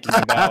I'm thinking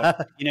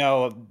about,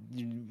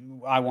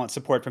 I want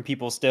support from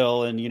people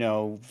still, and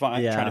trying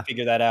to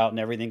figure that out and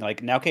everything.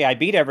 Like now, okay, I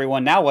beat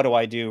everyone. Now what do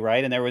I do,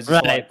 right? And there was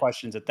just a lot of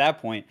questions at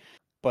that point.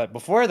 But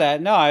before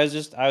that, no, I was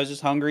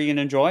just hungry and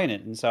enjoying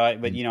it. And so,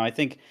 I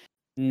think.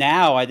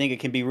 Now I think it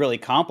can be really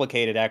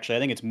complicated. Actually, I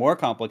think it's more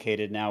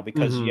complicated now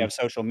because you have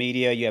social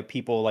media, you have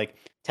people like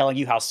telling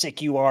you how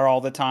sick you are all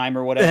the time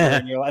or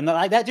whatever, and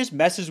that just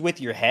messes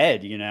with your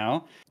head, Yeah.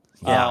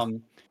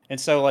 And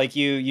so like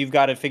you've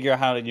got to figure out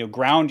how to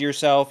ground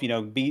yourself,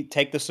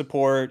 take the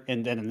support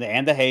and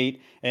the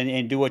hate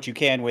and do what you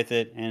can with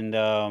it and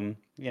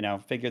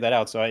figure that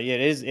out. So it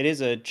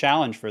is a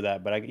challenge for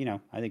that, but I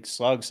think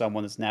Slug's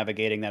someone that's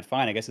navigating that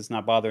fine. I guess it's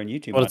not bothering you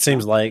too much. Well, it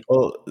seems like.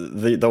 Well,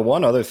 the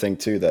one other thing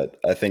too that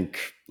I think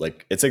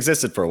like it's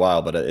existed for a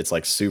while, but it's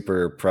like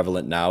super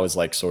prevalent now is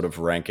like sort of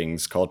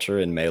rankings culture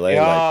in Melee.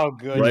 Oh,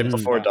 like, good. Right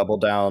before Double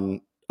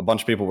Down, a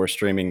bunch of people were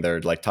streaming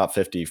their like top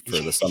 50 for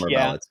the summer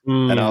ballots,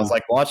 Mm. and I was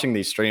like watching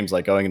these streams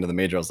like going into the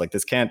major. I was like,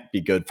 this can't be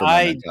good for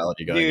my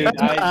mentality going. Dude,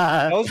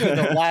 those are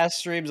the last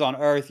streams on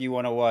Earth you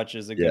want to watch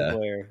as a good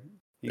player.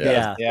 You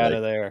gotta stay out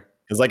of there.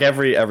 Because like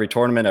every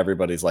tournament,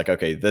 everybody's like,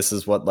 okay, this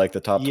is what like the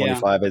top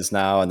 25 is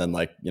now, and then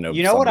like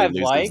what I've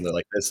liked?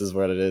 Like this is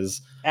what it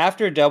is.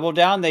 After Double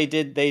Down, they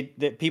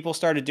people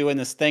started doing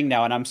this thing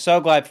now, and I'm so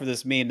glad for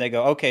this meme. They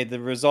go, okay, the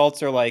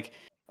results are like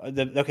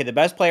the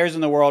best players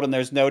in the world, and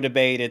there's no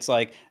debate. It's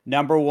like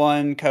number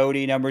 1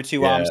 Cody, number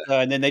 2 Amsa,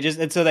 and then they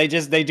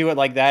do it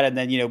like that, and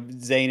then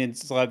Zane and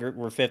Slug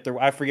were 5th,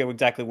 or I forget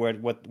exactly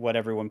what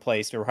everyone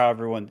placed or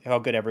how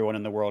good everyone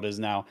in the world is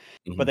now.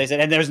 But they said,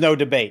 and there's no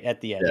debate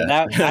at the end, and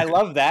that I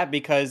love that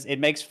because it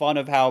makes fun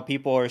of how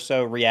people are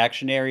so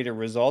reactionary to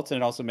results, and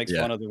it also makes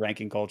fun of the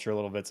ranking culture a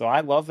little bit. So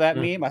I love that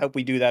meme. I hope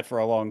we do that for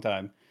a long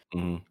time.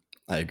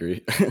 I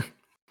agree.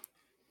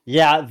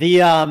 Yeah,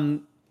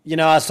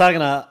 I was talking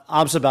to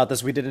Amsa about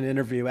this. We did an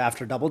interview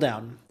after Double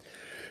Down,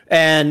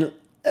 and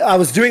I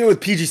was doing it with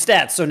PG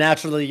Stats. So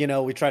naturally,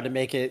 we tried to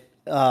make it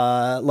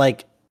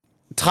like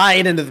tie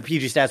it into the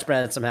PG Stats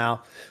brand somehow.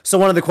 So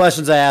one of the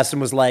questions I asked him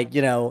was like,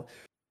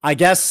 I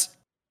guess,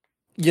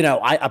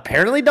 I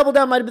apparently Double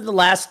Down might have been the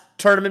last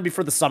tournament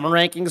before the summer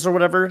rankings or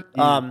whatever.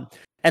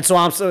 And so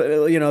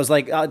Amsa, it was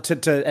like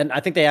and I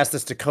think they asked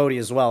this to Cody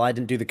as well. I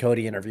didn't do the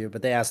Cody interview,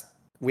 but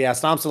we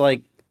asked Amsa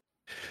like,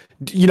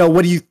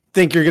 what do you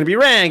think you're going to be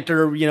ranked,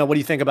 or what do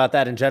you think about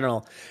that in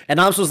general? And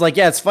Amsa was like,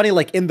 yeah, it's funny,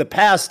 like in the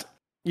past,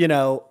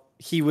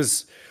 he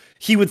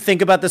would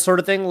think about this sort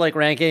of thing like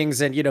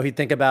rankings, and he'd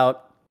think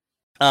about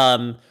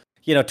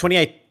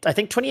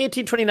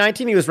 2018,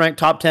 2019 he was ranked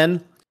top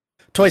 10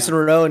 twice in a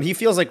row, and he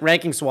feels like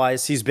rankings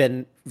wise he's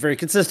been very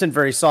consistent,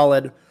 very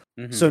solid.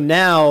 So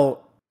now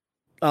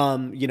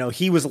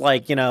he was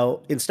like,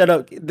 instead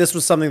of, this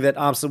was something that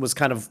Amsa was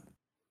kind of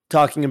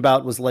talking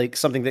about, was like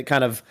something that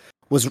kind of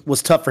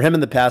was tough for him in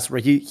the past, where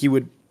he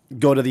would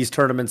go to these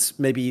tournaments,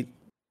 maybe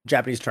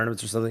Japanese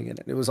tournaments or something, and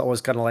it was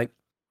always kind of like,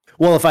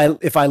 well,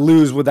 if I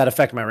lose, would that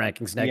affect my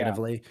rankings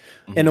negatively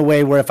in a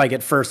way where if I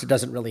get first, it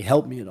doesn't really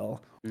help me at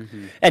all.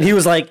 And he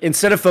was like,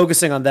 instead of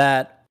focusing on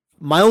that,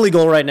 my only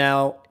goal right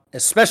now,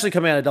 especially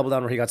coming out of Double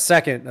Down where he got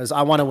second, is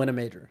I want to win a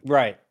major.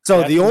 Right.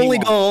 So the only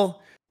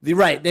goal,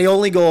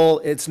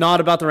 it's not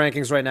about the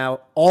rankings right now.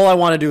 All I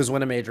want to do is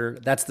win a major.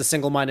 That's the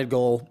single-minded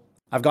goal.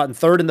 I've gotten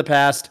third in the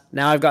past.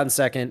 Now I've gotten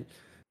second.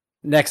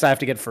 Next, I have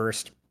to get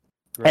first.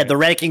 Right. And the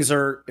rankings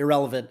are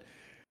irrelevant.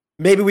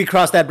 Maybe we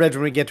cross that bridge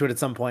when we get to it at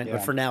some point.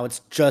 But for now, it's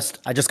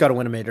I just got to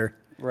win a major.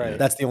 Right.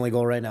 That's the only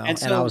goal right now. And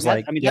so I was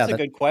like, that's a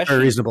good question.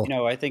 Very reasonable.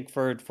 I think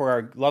for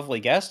our lovely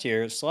guest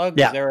here, Slug,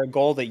 is there a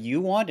goal that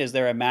you want? Is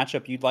there a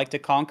matchup you'd like to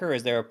conquer?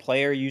 Is there a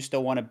player you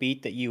still want to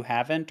beat that you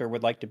haven't or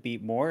would like to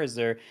beat more? Is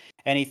there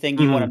anything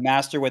you want to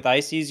master with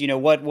Ices?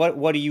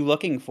 What are you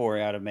looking for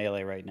out of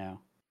Melee right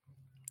now?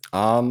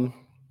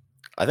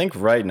 I think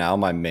right now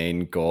my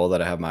main goal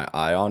that I have my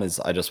eye on is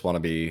I just want to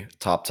be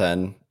top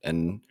 10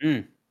 and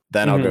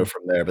then I'll go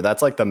from there. But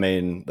that's like the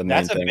main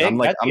That's a thing. big- I'm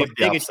like that'd be a the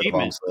big opposite of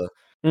achievement. Amsa.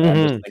 I'm Mhm.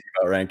 just thinking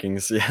about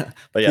rankings. Yeah.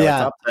 But yeah,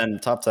 Yeah.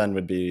 like top 10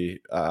 would be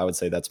I would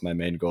say that's my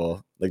main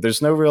goal. Like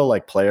there's no real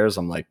like players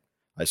I'm like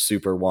I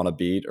super want to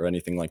beat or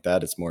anything like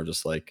that. It's more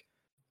just like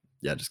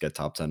just get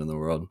top 10 in the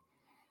world.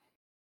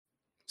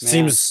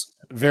 Seems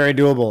very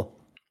doable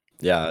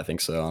Yeah, I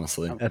think so,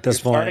 honestly. at this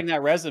You're starting point.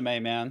 that resume,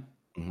 man.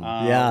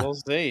 Mhm. Yeah. We'll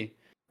see.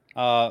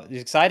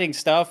 Exciting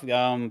stuff.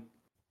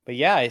 But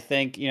yeah, I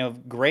think,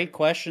 great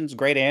questions,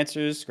 great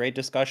answers, great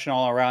discussion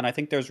all around. I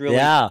think there's really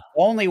Yeah.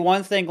 only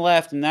one thing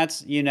left, and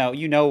that's, you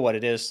know what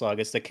it is, Slug.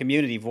 It's the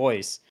community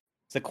voice.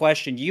 It's the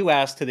question you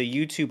ask to the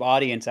YouTube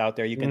audience out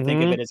there. You can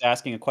think of Mhm. it as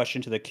asking a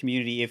question to the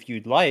community if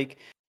you'd like.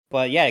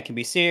 But yeah, it can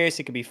be serious,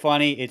 it can be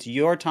funny. It's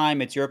your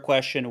time, it's your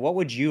question. What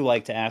would you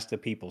like to ask the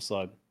people,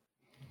 Slug?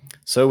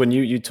 So when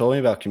you told me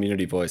about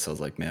community voice, I was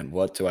like, man,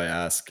 what do I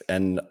ask?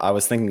 And I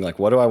was thinking like,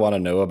 what do I want to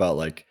know about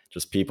like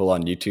just people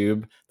on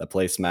YouTube that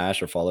play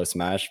Smash or follow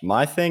Smash?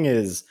 My thing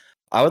is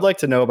I would like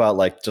to know about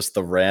like just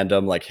the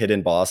random like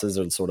hidden bosses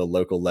or sort of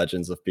local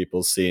legends of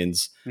people's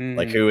scenes.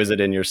 Like Mhm. who is it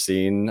in your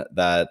scene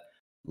that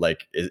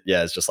like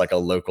is just like a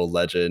local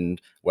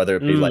legend, whether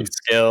it be like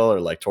skill or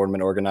like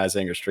tournament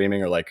organizing or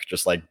streaming or like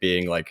just like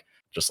being like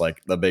just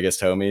like the biggest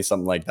homie,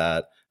 something like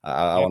that.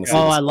 I want to see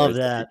Oh, the I love stories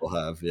that. people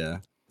have. Yeah.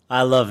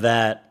 I love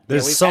that.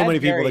 There's we've so had many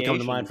people that come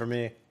to mind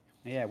variations.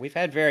 for me. Yeah, we've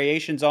had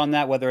variations on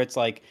that, whether it's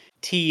like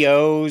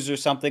TOs or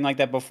something like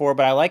that before,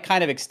 but I like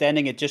kind of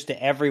extending it just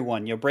to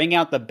everyone. Bring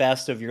out the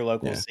best of your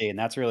local Yeah. scene.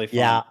 That's really fun.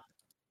 Yeah.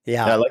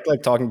 Yeah, I Yeah.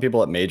 like talking to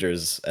people at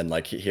majors and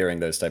like hearing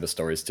those type of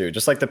stories too.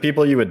 Just like the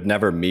people you would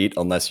never meet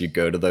unless you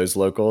go to those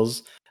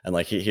locals, and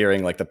like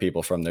hearing like the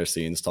people from their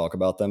scenes talk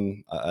about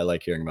them. I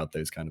like hearing about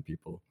those kind of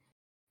people.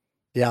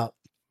 Yeah.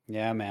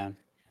 Yeah, man.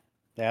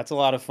 That's a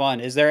lot of fun.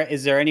 Is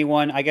there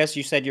anyone, I guess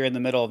you said you're in the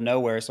middle of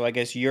nowhere, so I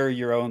guess you're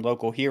your own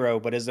local hero,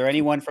 but is there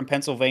anyone from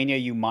Pennsylvania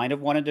you might have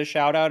wanted to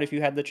shout out if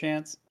you had the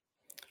chance?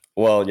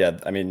 Well, yeah,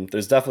 I mean,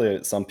 there's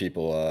definitely some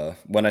people.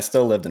 When I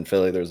still lived in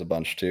Philly, there's a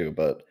bunch too.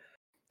 But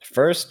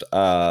first,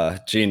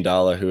 Gene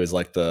Dalla, who is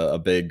like a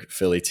big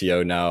Philly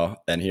TO now,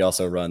 and he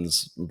also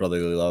runs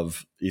Brotherly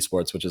Love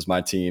Esports, which is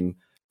my team.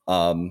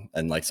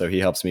 And like so he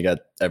helps me get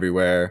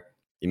everywhere.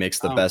 He makes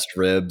the Oh. best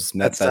ribs,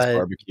 That's best tight.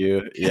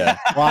 barbecue. Yeah.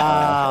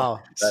 Wow.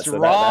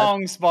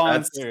 Strong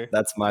sponsor.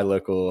 That's my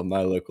local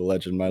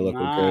legend, my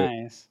local goat.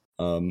 Nice.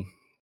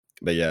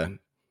 But yeah.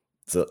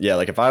 So yeah,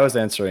 like if I was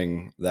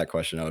answering that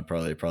question, I would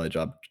probably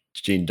drop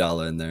Gene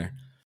Dalla in there.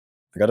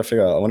 I gotta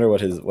figure out. I wonder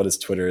what his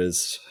Twitter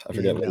is. I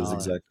forget what his Dalla.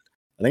 exact.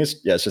 I think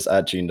it's just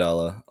at Gene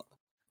Dalla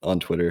on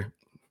Twitter.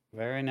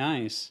 Very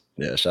nice.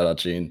 Yeah, shout out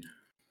Gene.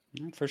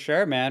 For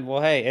sure, man.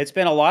 Well, hey, it's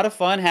been a lot of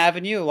fun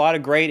having you. A lot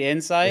of great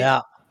insight.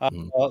 Yeah.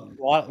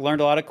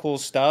 Learned a lot of cool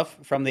stuff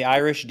from the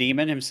Irish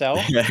Demon himself.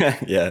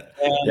 yeah,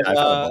 And, I've had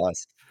a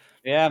blast.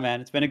 Yeah,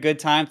 man. It's been a good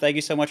time. Thank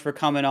you so much for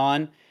coming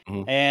on.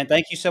 Mhm. And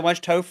thank you so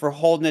much, Toph, for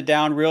holding it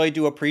down. Really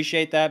do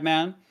appreciate that,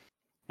 man.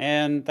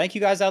 And thank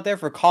you guys out there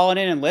for calling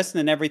in and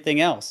listening and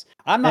everything else.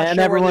 I'm not And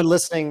sure everyone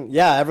listening,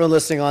 everyone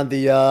listening on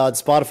the on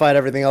Spotify and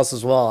everything else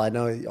as well. I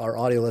know our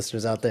audio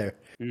listeners out there.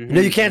 I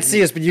know you can't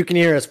see us, but you can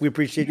hear us. We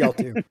appreciate y'all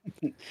too.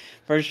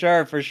 For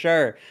sure, for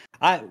sure.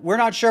 We're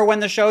not sure when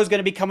the show is going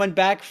to be coming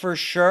back for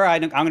sure.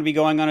 I'm going to be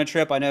going on a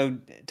trip. I know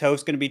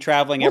Toph's going to be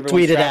traveling. We'll Everyone's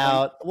tweet it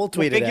traveling. out. We'll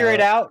tweet figure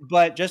it out.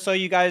 But just so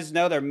you guys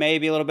know, there may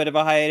be a little bit of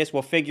a hiatus.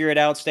 We'll figure it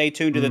out. Stay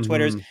tuned to the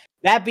Twitters.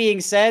 That being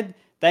said,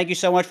 thank you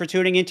so much for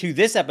tuning into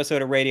this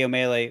episode of Radio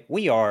Melee.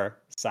 We are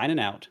signing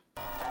out.